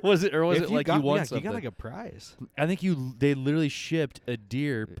 If or was it if like got, you won yeah, something? you got like a prize. I think they literally shipped a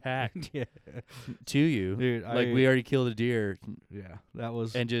deer packed Yeah. to you. Dude, Like, we already killed a deer Yeah, that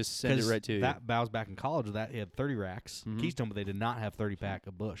was and just sent it 'cause right to you. that was back in college. That he had 30 racks Mhm. Keystone, but they did not have 30 pack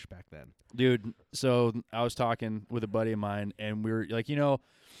of Busch back then. Dude, so I was talking with a buddy of mine, and we were like, you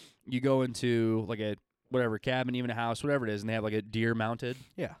go into like a whatever cabin, even a house, whatever it is, and they have like a deer mounted,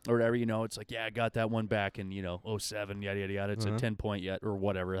 Yeah. or whatever. It's like, yeah, I got that one back in '07, yada yada yada. It's a Uh-huh. 10-point yet, or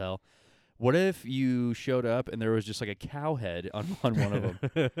whatever the hell. What if you showed up and there was just like a cow head on one of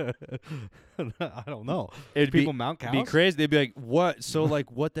them? I don't know. It'd People mount cows. be crazy. They'd be like, "What? So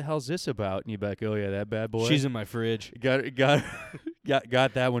like, what the hell's this about?" And you'd be like, "Oh yeah, that bad boy. She's in my fridge. Got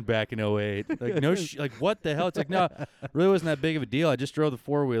that one back in '08. Like no, like what the hell? It's like no, really wasn't that big of a deal. I just drove the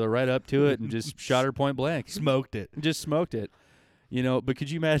 4-wheeler right up to it and just shot her point blank. Smoked it. Just smoked it. But could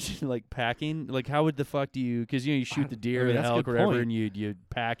you imagine like packing? Like how would the fuck do you? Because you shoot the deer or the that's a elk good or whatever, point. and you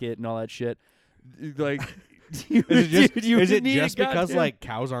pack it and all that shit. Like, is Is it just because like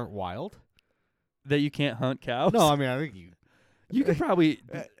cows aren't wild? that you can't hunt cows? No, I mean I think you could probably.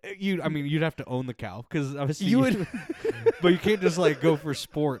 you'd have to own the cow because obviously You would- but you can't just like go for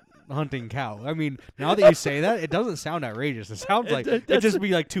sport hunting cow. I mean, now that you say that, it doesn't sound outrageous. It sounds like it'd just be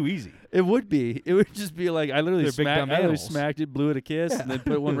like too easy. It would be. It would just be like I literally They're big, dumb animals. smacked it, blew it a kiss, and then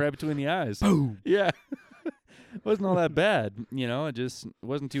put one right between the eyes. Boom. Yeah. It wasn't all that bad, It just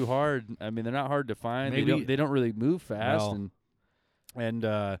wasn't too hard. I mean, they're not hard to find. Maybe- They don't really move fast, No.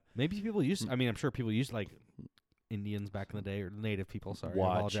 and Maybe people used. I mean, I'm sure people used like Indians back in the day or native people. Sorry, I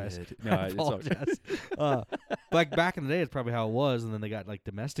watch apologize. it. No, I it's all good. apologize. Like back in the day, it's probably how it was, and then they got like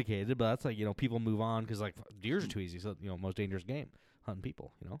domesticated. But that's like people move on because like deers are too easy. So most dangerous game, hunting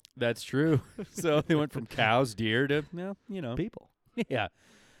people. That's true. So they went from cows, deer to People. yeah.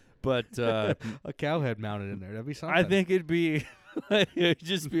 But A cow head mounted in there. That'd be something. I think it'd be it'd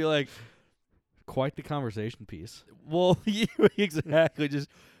just be like, quite the conversation piece. well, yeah, exactly.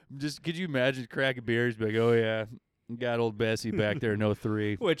 Just could you imagine cracking beers, be like, oh yeah, got old Bessie back there in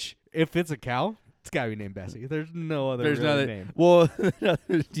 03. Which, if it's a cow, it's got to be named Bessie. There's no other There's really another name. Well,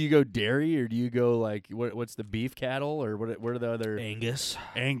 do you go dairy or do you go like what's the beef cattle or what are the other Angus.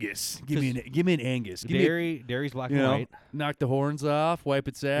 Angus? Give me an Angus. Give me Dairy's black you and know, white. knock the horns off, wipe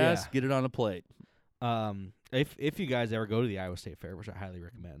its ass, Yeah. get it on a plate. If you guys ever go to the Iowa State Fair, which I highly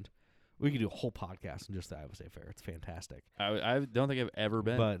recommend, we could do a whole podcast on just the Iowa State Fair. It's fantastic. I don't think I've ever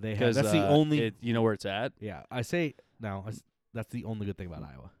been, But they have 'cause, that's the only. you know where it's at, Yeah, I say now that's the only good thing about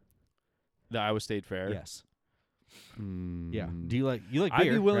Iowa. the Iowa State Fair. Yes. Mm. Yeah. Do you like beer? I'd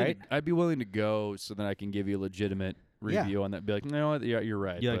be willing. right? I'd be willing to go so that I can give you a legitimate Yeah. review on that. Be like, you know what? Yeah, you're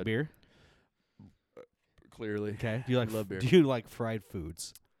right. You like but beer? clearly. Okay. Do you like love beer. Do you like fried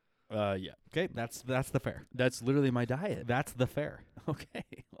foods? Yeah. Okay, that's the fair. That's literally my diet. That's the fair. Okay.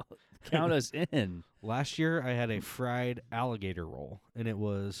 Well, count us in. Last year I had a fried alligator roll, and it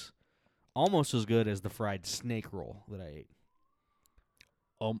was almost as good as the fried snake roll that I ate.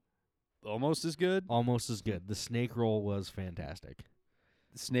 Almost as good. Almost as good. The snake roll was fantastic.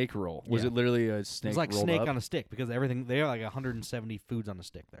 Snake roll. Was Yeah. it literally a snake? It's like rolled snake up? on a stick because everything they are like 170 foods on a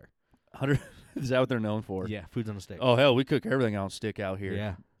stick there. 100. Is that what they're known for? Yeah, foods on a stick. Oh hell, we cook everything on a stick out here.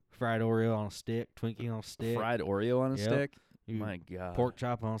 yeah, fried Oreo on a stick, Twinkie on a stick, Fried Oreo on a Yep. stick. You- My God. pork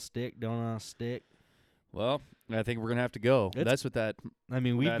chop on a stick, donut on a stick. Well, I think we're gonna have to go. It's- That's what that. I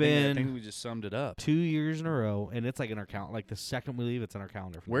mean, we've I been think we just summed it up. 2 years in a row, and it's like in our calendar. Like the second we leave, it's in our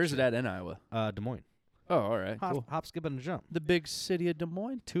calendar. for Where's next it at in Iowa? year. Des Moines. Oh, all right. Hop, Cool. hop, skip, and a jump. The big city of Des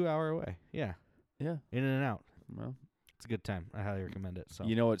Moines. 2 hour away. Yeah, Yeah. in and out. Well, It's a good time. I highly recommend it. So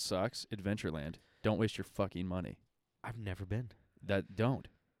you know what sucks? Adventureland. Don't waste your fucking money. I've never been. Don't.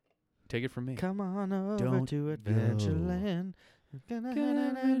 Take it from me. Come on over Don't to go. Adventureland. You're gonna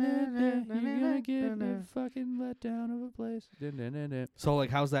get a fucking letdown of a place. So, like,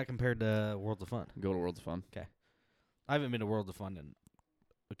 how's that compared to Worlds of Fun? Go to Worlds of Fun. I haven't been to Worlds of Fun in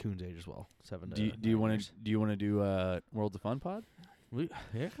a coon's age as well. 7 to Do you 9 want years. to do Worlds of Fun pod? Yeah,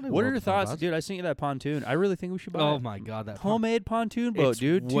 can do What are Worlds your of Fun thoughts, pods. dude? I sent you that pontoon. I really think we should buy Oh it. my god, that Homemade pontoon boat, it's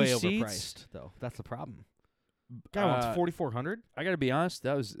dude. way 2 seats. overpriced though. That's the problem. Guy wants 4,400. I got to be honest,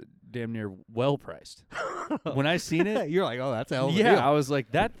 that was damn near well priced. When I seen it, You're like, oh, that's a hell of a yeah, deal. I was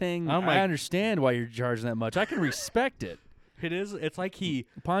like, that thing. I'm like- I understand why you're charging that much. I can respect it. It is. It's like he,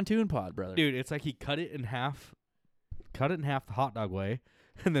 Pontoon pod, brother. dude. It's like he cut it in half the hot dog way,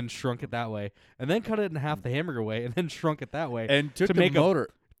 and then shrunk it that way, and then cut it in half the hamburger way, and then shrunk it that way, And took to the make motor.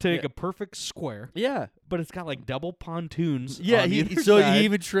 to make a perfect square. Yeah. But it's got like double pontoons. Yeah, on either so side. he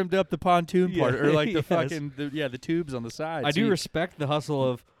even trimmed up the pontoon part, Yeah, or like the yes. fucking the tubes on the side. I So do you- respect the hustle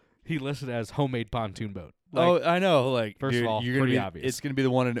of he listed as homemade pontoon boat. Like, oh, I know. Like, first of dude, all, you're gonna pretty be, obvious. It's gonna be the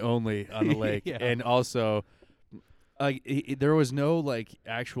one and only on the lake, Yeah. and also, like, there was no like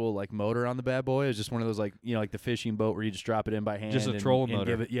actual like motor on the bad boy. It was just one of those like like the fishing boat where you just drop it in by hand. Just a and, trolling and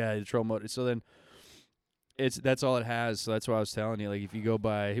motor. Give it, yeah, the trolling motor. So then, that's all it has. So that's why I was telling you. Like, if you go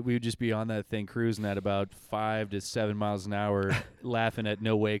by, we would just be on that thing cruising at about 5 to 7 miles an hour, laughing at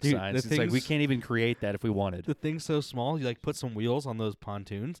no wake Dude, signs. the It's like we thing's- can't even create that if we wanted. the thing's so small, you like put some wheels on those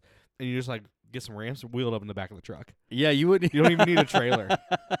pontoons, and you just like get some ramps and wheel it up in the back of the truck. Yeah, you wouldn't. You don't even need a trailer.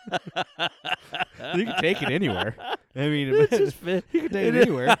 You can take it anywhere. I mean, It just fit. you can take it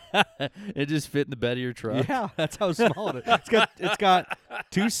anywhere. It just fit in the bed of your truck. Yeah, that's how small it is. It's got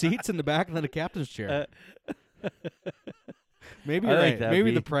 2 seats in the back and then a captain's chair. Maybe I you're think right. that'd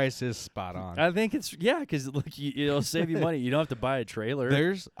Maybe be- the price is spot on. I think it's because look, it'll save you money. You don't have to buy a trailer.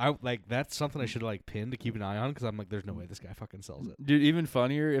 That's something I should like pin to keep an eye on because I'm like, there's no way this guy fucking sells it. Dude, even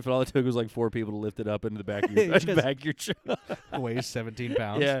funnier if all it took was like 4 people to lift it up into the back of your, Just- back of your truck. Weighs 17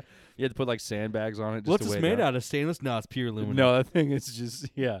 pounds. Yeah, you had to put like sandbags on it. Just What's to this weigh made it down. out of? Stainless? No, it's pure aluminum. No, that thing is just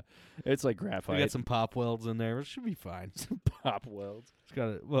it's like we graphite. got some pop welds in there. It should be fine. pop welds. It's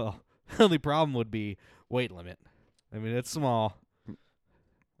got the only problem would be weight limit. I mean, it's small.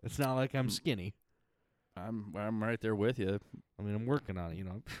 It's not like I'm skinny. I'm right there with you. I mean, I'm working on it.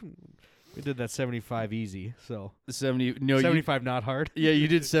 We did that 75 easy, so 70. No, 75 not hard. you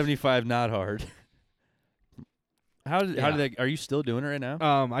did 75 not hard. How did Yeah. that? Are you still doing it right now?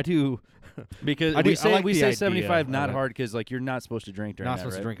 I do. Because I do- we I say like we the say idea 75 not of it. hard because like you're not supposed to drink during Not that,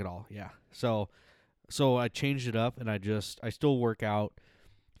 supposed right? to drink at all. Yeah. So I changed it up, and I still work out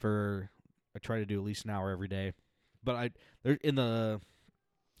I try to do at least an hour every day, but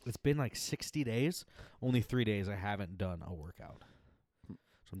it's been like 60 days. Only 3 days I haven't done a workout.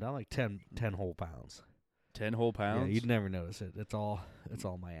 So I'm down like 10 whole pounds. 10 whole pounds. Yeah, you'd never notice it. It's all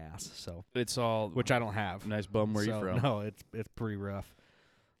my ass. So It's all which I don't have. nice bum. Where you So, from? No, it's pretty rough.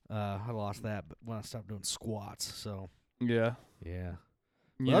 I lost that, but when I stopped doing squats, so Yeah. yeah.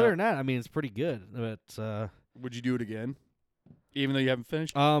 You But know, other than that, I mean, it's pretty good. But would you do it again, even though you haven't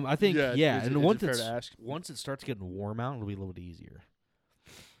finished? I think Is and it once fair to ask? once it starts getting warm out, it'll be a little bit easier.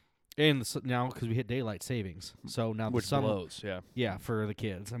 And now because we hit daylight savings, so now Which the sun, blows, yeah. for the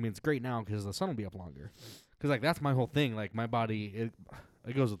kids. I mean, it's great now because the sun will be up longer. Because like that's my whole thing. Like my body,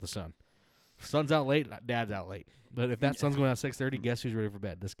 it goes with the sun. Sun's out late, dad's out late. But if that sun's going out 6:30, guess who's ready for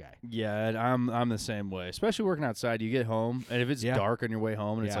bed? This guy. Yeah, and I'm the same way. Especially working outside, you get home, and if it's Yeah. dark on your way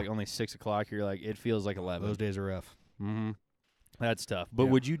home, and it's Yeah. like only 6 o'clock, you're like, it feels like 11. Those days are rough. Mm-hmm. That's tough. But Yeah.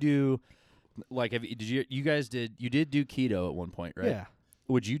 would you do, like, you guys did do keto at one point, right? Yeah.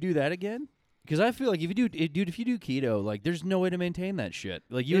 Would you do that again? Because I feel like if you do keto, like, there's no way to maintain that shit.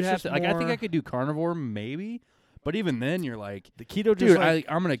 Like, you'd It's have just to. Like, I think more- I could do carnivore, maybe. But even then, you're like, The keto just dude, like,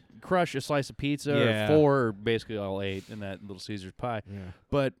 I'm gonna crush a slice of pizza Yeah. or 4, or basically all 8 in that Little Caesar's pie. yeah.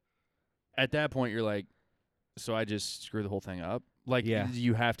 But at that point, you're like, so I just screw the whole thing up. Like, Yeah.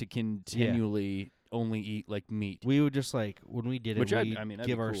 you have to continually only eat like meat. We would just like when we did it, Which we I mean, that'd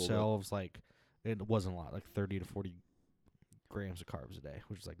give be cool, but- ourselves like it wasn't a lot, like 30 to 40 grams of carbs a day,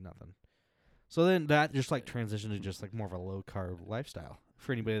 which is like nothing. So then that just like transitioned to just like more of a low carb lifestyle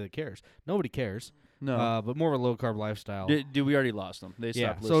for anybody that cares. Nobody cares, No, but more of a low carb lifestyle. Dude, we already lost them. They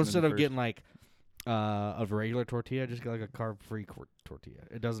Yeah. stopped So listening instead of first. getting like a regular tortilla, just get like a carb-free tortilla.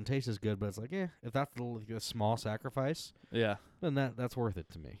 It doesn't taste as good, but it's like, if that's the small sacrifice, yeah, then that's worth it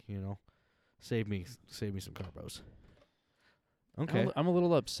to me. Save me some carbos. Okay. I'm a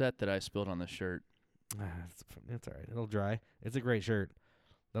little upset that I spilled on this shirt. It's all right. It'll dry. It's a great shirt.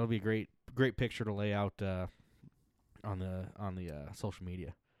 That'll be a great picture to lay out on the social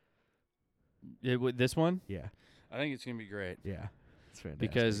media. This one, Yeah. I think it's gonna be great Yeah. It's fantastic.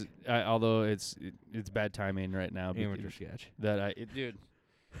 because although it's bad timing right now, amateur because sketch. dude,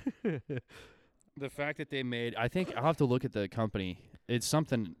 the fact that they made, I think I'll have to look at the company. It's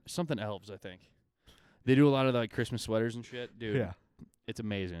something elves, I think. They do a lot of like Christmas sweaters and shit, dude. Yeah. It's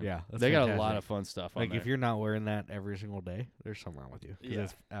amazing. Yeah. That's They got a fantastic. lot of fun stuff on Like there. if you're not wearing that every single day, there's something wrong with you. 'Cause Yeah.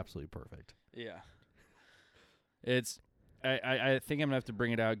 it's absolutely perfect. Yeah. It's I think I'm gonna have to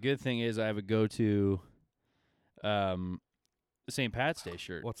bring it out. Good thing is I have a go-to St. Pat's Day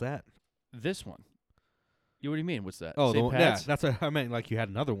shirt. What's that? This one. What do you mean? What's that? Oh, St. yeah, Pat's? that's what I meant. Like you had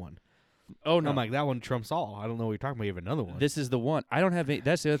another one. Oh no, I'm like that one trumps all. I don't know what you're talking about. You have another one. this is the one. I don't have any.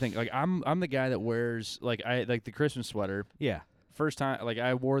 That's the other thing. Like I'm the guy that wears like the Christmas sweater. Yeah. First time, like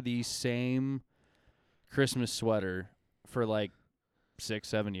I wore the same Christmas sweater for like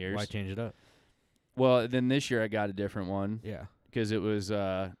 6-7 years. Why change it up? Well, then this year I got a different one Yeah. because it was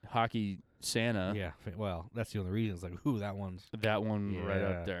Hockey Santa. Yeah. Well, that's the only reason. It's like, ooh, that one's. That one right Yeah.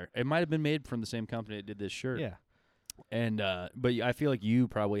 up there. It might have been made from the same company that did this shirt. Yeah. And but I feel like you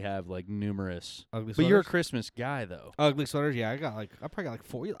probably have like numerous. Ugly But you're a sweaters? Christmas guy though. Ugly sweaters. Yeah, I probably got like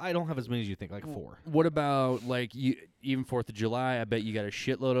 4. I don't have as many as you think. Like 4. What about like you? Even 4th of July, I bet you got a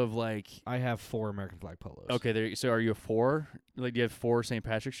shitload of like. I have 4 American flag polos. Okay, there. So are you a 4? Like, do you have 4 St.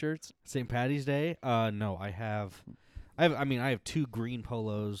 Patrick's shirts? St. Patty's Day. No, I have. I have 2 green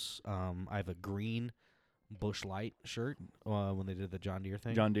polos. I have a green Bush Light shirt when they did the John Deere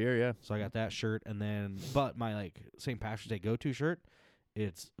thing. John Deere, yeah. So I got that shirt, and then but my like St. Patrick's Day go-to shirt,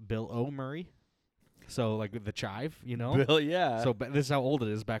 it's Bill O. Murray. So like with the chive, you know. Bill, yeah. So this is how old it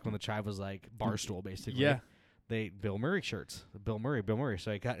is. Back when the chive was like Barstool, basically. Yeah. They Bill Murray shirts. Bill Murray.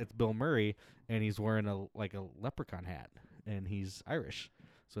 So it's Bill Murray, and he's wearing a leprechaun hat, and he's Irish.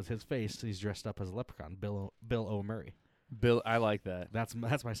 So it's his face. He's dressed up as a leprechaun. Bill O. Murray. Bill, I like that. That's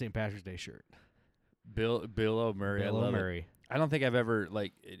my St. Patrick's Day shirt. Bill O'Murray. Bill I love O'Murray. it. I don't think I've ever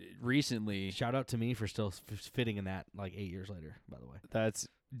like recently. Shout out to me for still fitting in that like 8 years later. By the way. That's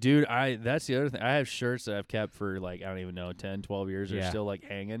the other thing. I have shirts that I've kept for like I don't even know 10, 12 years. They're Yeah. still like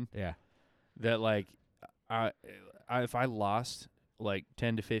hanging. Yeah. That like I if I lost like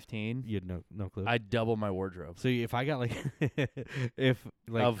 10 to 15, You had no clue. I'd double my wardrobe So if I got like if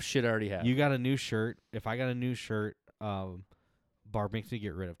like of shit I already have. you got a new shirt, if I got a new shirt, Barb makes me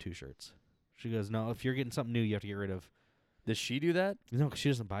get rid of 2 shirts. She goes, no, if you're getting something new, you have to get rid of. Does she do that? No, 'cause she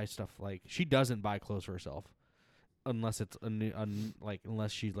doesn't buy stuff like she doesn't buy clothes for herself, unless it's a new,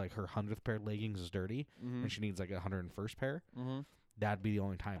 unless she's like her 100th pair of leggings is dirty Mm-hmm. and she needs like a 101st pair. Mm-hmm. That'd be the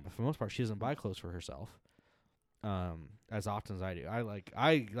only time. But for the most part, she doesn't buy clothes for herself. As often as I do. I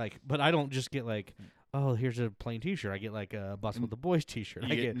like, but I don't just get like, oh, here's a plain T-shirt. I get like a Bus with the Boys T-shirt.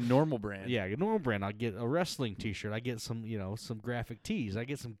 You I get normal brand. yeah, I get normal brand. I get a wrestling T-shirt. I get some, some graphic tees. I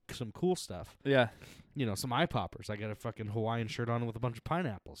get some cool stuff. Yeah. Some eye poppers. I got a fucking Hawaiian shirt on with a bunch of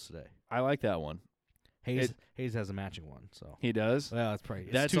pineapples today. I like that one. Hayes has a matching one, so He does. well, that's probably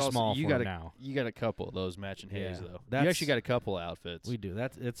That's too also- small you for got him now. You got a couple of those matching haze Yeah, though. You that's- actually got a couple of outfits. We do.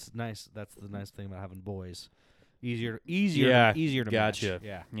 It's nice. That's the nice thing about having boys. Easier Yeah, to gotcha. match.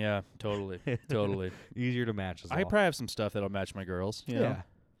 Yeah. Yeah, totally, totally. Easier to match as I well. probably have some stuff that'll match my girls. You know?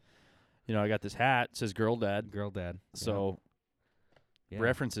 Yeah. I got this hat. It says "Girl Dad," Girl dad. so yeah.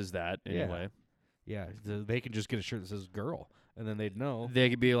 references that Yeah. anyway. Yeah, they can just get a shirt that says "girl," and then they'd know. They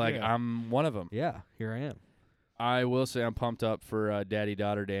could be like, Yeah. "I'm one of them." Yeah, here I am. I will say I'm pumped up for Daddy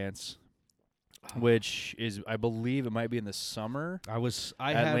Daughter Dance, which is I believe it might be in the summer I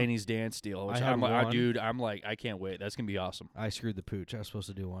at had Laney's Dance Deal. Which I had I'm like, one. dude, I'm like, I can't wait. That's gonna be awesome. I screwed the pooch. I was supposed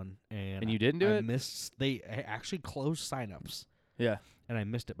to do one, and And you didn't do I it? Missed. They actually closed signups, Yeah. and I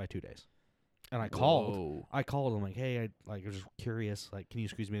missed it by 2 days. And I called. Whoa. I called. I'm like, hey, I was just curious. Like, can you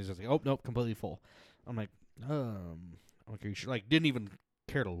squeeze me? And I was like, oh, nope, completely full. I'm like, I'm like, are you sure? Like, didn't even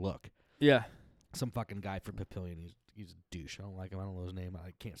care to look. Yeah. Some fucking guy from Papillion. He's a douche. I don't like him. I don't know his name.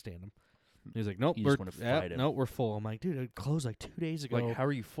 I can't stand him. He's like, nope, You we're just wanna fight him. nope, we're full. I'm like, dude, it closed like 2 days ago. Like, how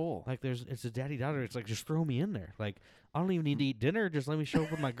are you full? Like, it's a daddy daughter. It's like, just throw me in there. Like, I don't even need to eat dinner. Just let me show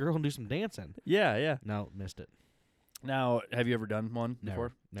up with my girl and do some dancing. Yeah, yeah. No, missed it. Now, have you ever done one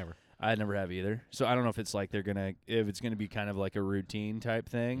before? Never. I never have either. So I don't know if it's like if it's gonna be kind of like a routine type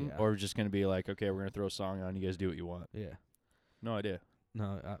thing, Yeah. or just gonna be like, okay, we're gonna throw a song on, you guys do what you want. Yeah. No idea.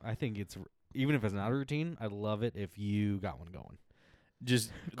 No, I think it's even if it's not a routine, I love it if you got one going.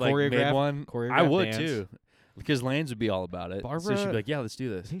 Just like made one. I choreographed would dance. too, because Lane's would be all about it. So she'd Barbara- be like, yeah, let's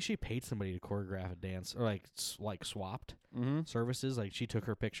do I this. think she paid somebody to choreograph a dance, or like swapped Mm-hmm. services. Like she took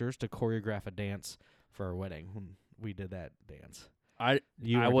her pictures to choreograph a dance for our wedding when we did that dance. I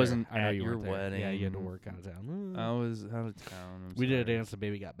weren't wasn't there. I know at you your weren't there. wedding. Yeah, you had to work out of town. I was out of town. I'm We did a sorry. dance. The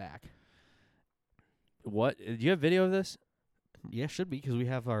baby got back. What? Do you have video of this? Yeah, should be because we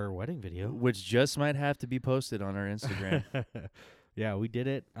have our wedding video. Which just might have to be posted on our Instagram. Yeah, we did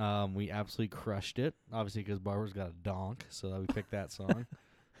it. We absolutely crushed it. Obviously, because Barbara's got a donk, so we picked that song.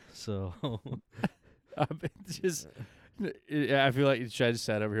 So It's just, I feel like should I just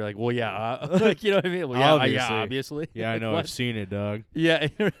sat over here like, well, yeah, like you know what I mean? Well, yeah, Obviously. obviously. yeah, I Like, know. what? I've seen it, Doug. Yeah,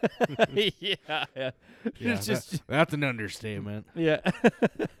 yeah. Yeah, It's just that's an understatement. yeah.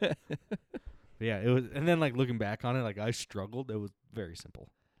 Yeah, it was. And then like looking back on it, like I struggled. It was very simple.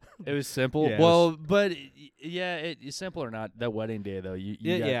 It was simple. Yeah, it well, but yeah, it's simple or not. That wedding day though, you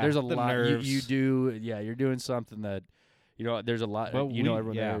got, there's a the lot. nerves. You do. Yeah, you're doing something that, there's a lot. But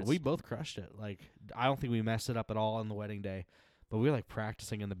everyone yeah, there. we both crushed it. Like I don't think we messed it up at all on the wedding day, but we were like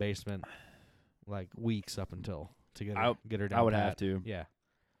practicing in the basement, like weeks up until to get her down. I would pat. have to. Yeah.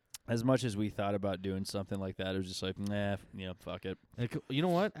 As much as we thought about doing something like that, it was just like, nah, fuck it. You know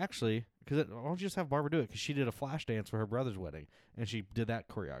what? Actually, why don't you just have Barbara do it? Because she did a flash dance for her brother's wedding, and she did that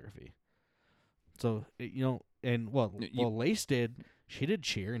choreography. So Lace did. She did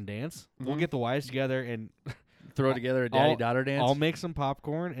cheer and dance. Mm-hmm. We'll get the wives together and throw together a daddy-daughter dance. I'll make some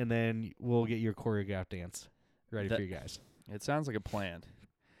popcorn, and then we'll get your choreographed dance ready for you guys. It sounds like a plan.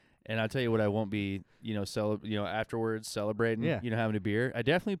 And I'll tell you what, I won't be, afterwards celebrating, having a beer. I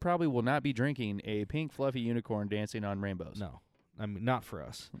definitely probably will not be drinking a pink fluffy unicorn dancing on rainbows. No, I mean not for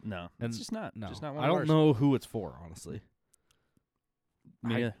us. No, and it's just not. No, just not one I of don't ours. know who it's for, honestly.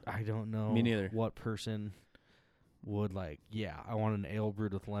 Me I don't know. Me neither. What person would I want an ale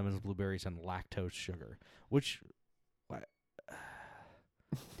brewed with lemons, blueberries, and lactose sugar. Which,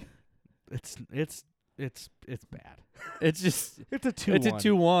 it's bad. It's just it's a 2-1. It's a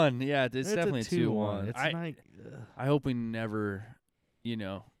 2-1. Yeah, it's definitely a 2-1. It's I hope we never,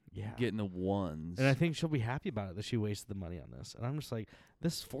 yeah, get in the ones. And I think she'll be happy about it that she wasted the money on this. And I'm just like,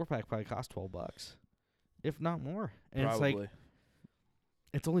 this 4-pack probably cost $12, if not more. And probably. it's like,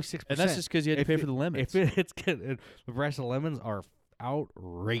 it's only 6%. And that's just because you had to pay for the lemons. It's good. The price of lemons are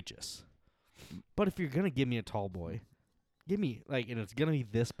outrageous. But if you're gonna give me a tall boy, give me and it's gonna be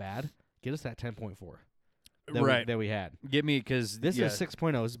this bad. Get us that 10.4 that we had. Get me because this is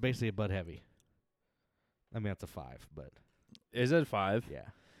 6.0. This is basically a Bud Heavy. I mean, that's a 5, but is it 5? Yeah.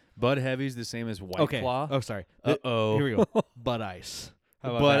 Bud Heavy's the same as White Claw. Oh, sorry. Uh-oh. Here we go. Bud Ice.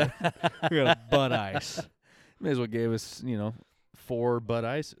 How about that? Here we go. Bud Ice. May as well gave us 4 Bud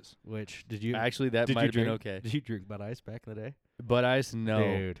Ices. Which did you actually that might have been okay? Did you drink Bud Ice back in the day? Bud Ice, no.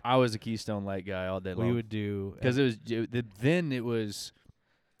 Dude. I was a Keystone Light guy all day long. We would do because it was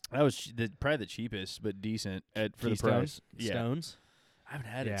probably the cheapest but decent for the price. Stones. I haven't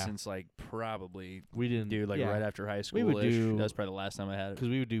had it since probably we didn't do right after high school. We would do that's probably the last time I had it because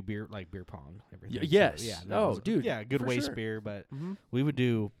we would do beer pong everything. Yes. So, dude. Yeah, good for waste sure. beer, but we would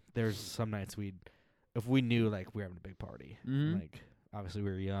do. There's some nights if we knew we were having a big party, obviously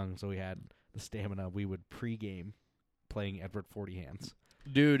we were young, so we had the stamina. We would pregame playing Edward 40 Hands.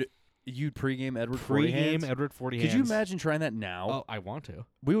 Dude, you'd pregame Edward 40 Hands? Edward 40 Hands. Could you imagine trying that now? Oh, I want to.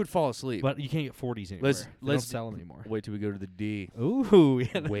 We would fall asleep. But you can't get 40s anymore. They don't sell them anymore. Wait till we go to the D. Ooh.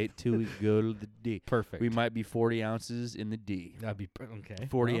 Yeah. Wait till we go to the D. Perfect. We might be 40 ounces in the D. That'd be okay.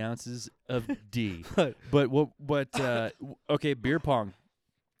 40 ounces of D. Okay, beer pong.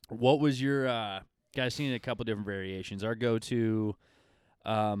 What was your guys seen a couple different variations. Our go-to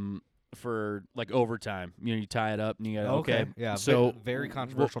for overtime, you tie it up and you got okay. Yeah, so very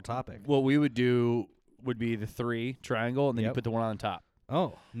controversial topic. What we would do would be the 3 triangle and then you put the one on top.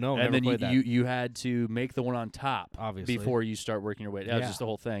 Oh, no, and never then played that. you had to make the one on top obviously before you start working your way. That was just the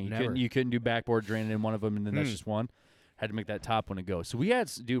whole thing. You couldn't do backboard draining in one of them and then that's just one. Had to make that top one to go. So we had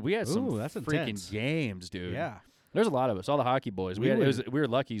some that's freaking intense. games, dude. Yeah. There's a lot of us, all the hockey boys. We were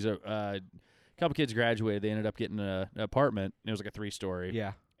lucky. A couple kids graduated. They ended up getting an apartment. It was like a 3-story.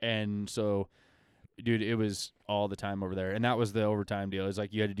 Yeah. And so, dude, it was all the time over there. And that was the overtime deal. It was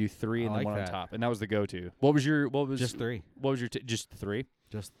like you had to do 3 and then one on top. And that was the go-to. Just 3. What was your just 3?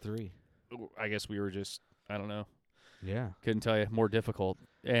 Just 3. I guess we were just, I don't know. Yeah. Couldn't tell you. More difficult.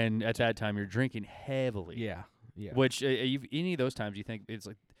 And at that time, you're drinking heavily. Yeah. Yeah. Which, any of those times, you think it's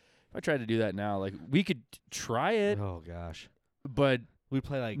like, if I tried to do that now, we could try it. Oh, gosh. But we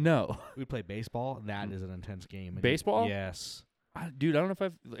play no. We play baseball, and that is an intense game. Baseball? Yes. Dude, I don't know if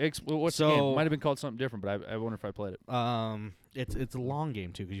I've. What's the game? It might have been called something different, but I wonder if I played it. It's a long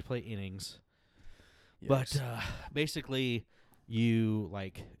game too because you play innings. Yes. But basically, you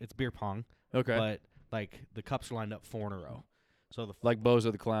it's beer pong. Okay. But the cups are lined up 4 in a row. So like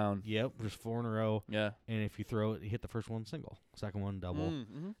Bozo the Clown. Yep, there's 4 in a row. Yeah. And if you throw it, you hit the first one single, second one double.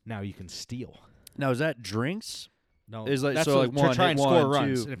 Mm-hmm. Now you can steal. Now is that drinks? No, is that's so to one, try and score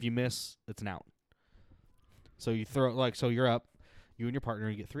runs. 2. And if you miss, it's an out. So you throw so you're up. You and your partner,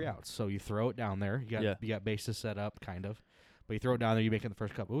 you get 3 outs. So you throw it down there. You got bases set up, kind of. But you throw it down there, you make it the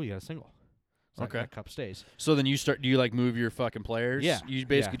first cup. Ooh, you got a single. So that cup stays. So then you start. Do you move your fucking players? Yeah. You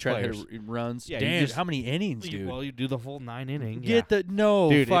basically try to hit runs. Yeah. Damn. How many innings, dude? Well, you do the full 9 inning.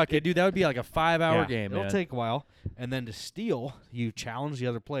 Dude. Fuck it, dude. That would be like a 5-hour game. It'll take a while. And then to steal, you challenge the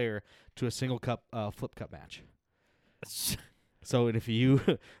other player to a single cup flip cup match. So and if you,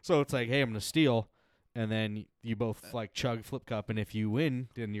 so it's like, hey, I'm gonna steal, and then you both like chug flip cup, and if you win,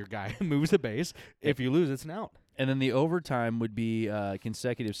 then your guy moves the base. If you lose, it's an out. And then the overtime would be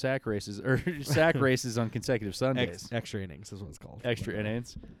consecutive sack races or sack races on consecutive Sundays. Extra innings is what it's called. Extra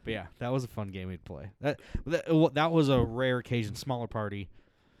innings. But yeah, that was a fun game we'd play. That was a rare occasion, smaller party,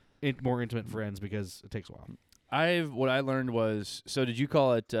 more intimate friends because it takes a while. What I learned was, so did you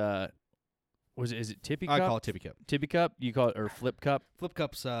call it? Is it tippy cup? I call it tippy cup. Tippy cup. You call it or flip cup? Flip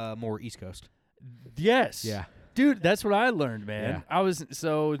cup's more East Coast. Yes. Yeah, dude, that's what I learned, man.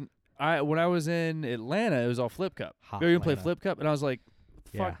 Yeah. When I was in Atlanta, it was all flip cup. Hot We were gonna play Atlanta. flip cup, and I was like,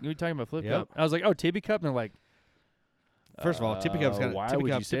 "Fuck, Yeah. you talking about flip Yep. cup?" I was like, "Oh, tippy cup," and they're like, First of all, tippy cup's got why tippy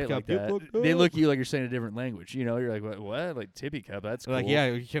would cup, you say tippy it like cup, that? They look at you like you're saying a different language. You know, you're like, what? Like tippy cup? That's cool. like, yeah,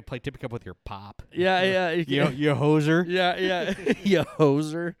 you can't play tippy cup with your pop. yeah. You hoser. Yeah, you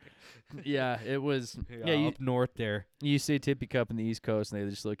hoser. Yeah, it was. Yeah, up north there. you say tippy cup in the East Coast, and they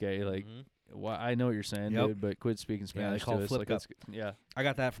just look at you like, "Well, I know what you're saying, Yep. dude, but quit speaking Yeah, they Spanish call to it us." flip Like, cup. yeah, I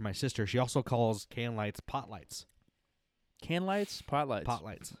got that from my sister. She also calls can lights pot lights. can lights, pot lights. Pot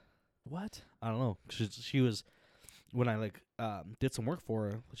lights. What? I don't know. She was when I did some work for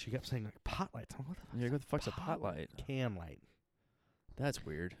her. She kept saying like pot lights. I'm like, Yeah, what the fuck's a pot light? Can light. That's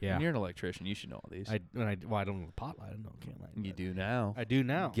weird. Yeah. And you're an electrician. You should know all these. I don't know the pot light. I don't know can light. You but do now. I do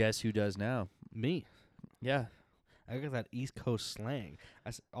now. Guess who does now? Me. Yeah. I got that East Coast slang.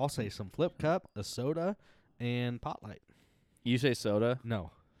 I'll say some flip cup, a soda, and pot light. You say soda.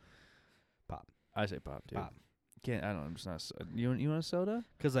 No. I say pop, dude. Pop. Can't. I don't know. I'm just not. You want a soda?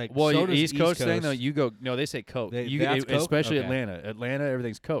 Because like Well, soda's East Coast thing though. You go. No, they say Coke. That's Coke? Especially Okay. Atlanta. Atlanta,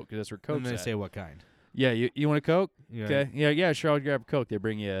 everything's Coke because that's where and Coke's they at. say what kind. Yeah. You want a Coke? Yeah. Okay. Yeah. Sure. I'll grab a Coke. They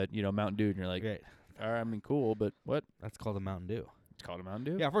bring you, Mountain Dew, and you're like, Right. all right, I mean, cool, but what? That's called a Mountain Dew. It's called a Mountain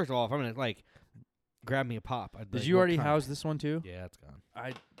Dew. Yeah. First of all, if I'm gonna grab me a pop, I'd be Did like, you what already kind? house this one too? Yeah, it's gone.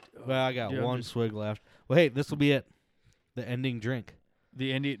 I. Well, I got Dude, I'm one just- swig left. Well, hey, this will be it. The ending drink.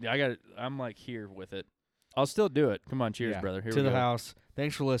 The Indy. I got it. I'm like here with it. I'll still do it. Come on, cheers, Yeah. brother. Here to we the go. house.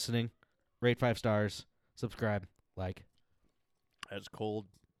 Thanks for listening. Rate 5 stars. Subscribe. Like. That's cold,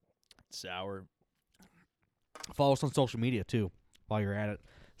 sour. Follow us on social media too. While you're at it.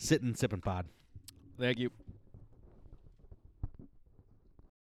 Sittin' Sippin' Pod. Thank you.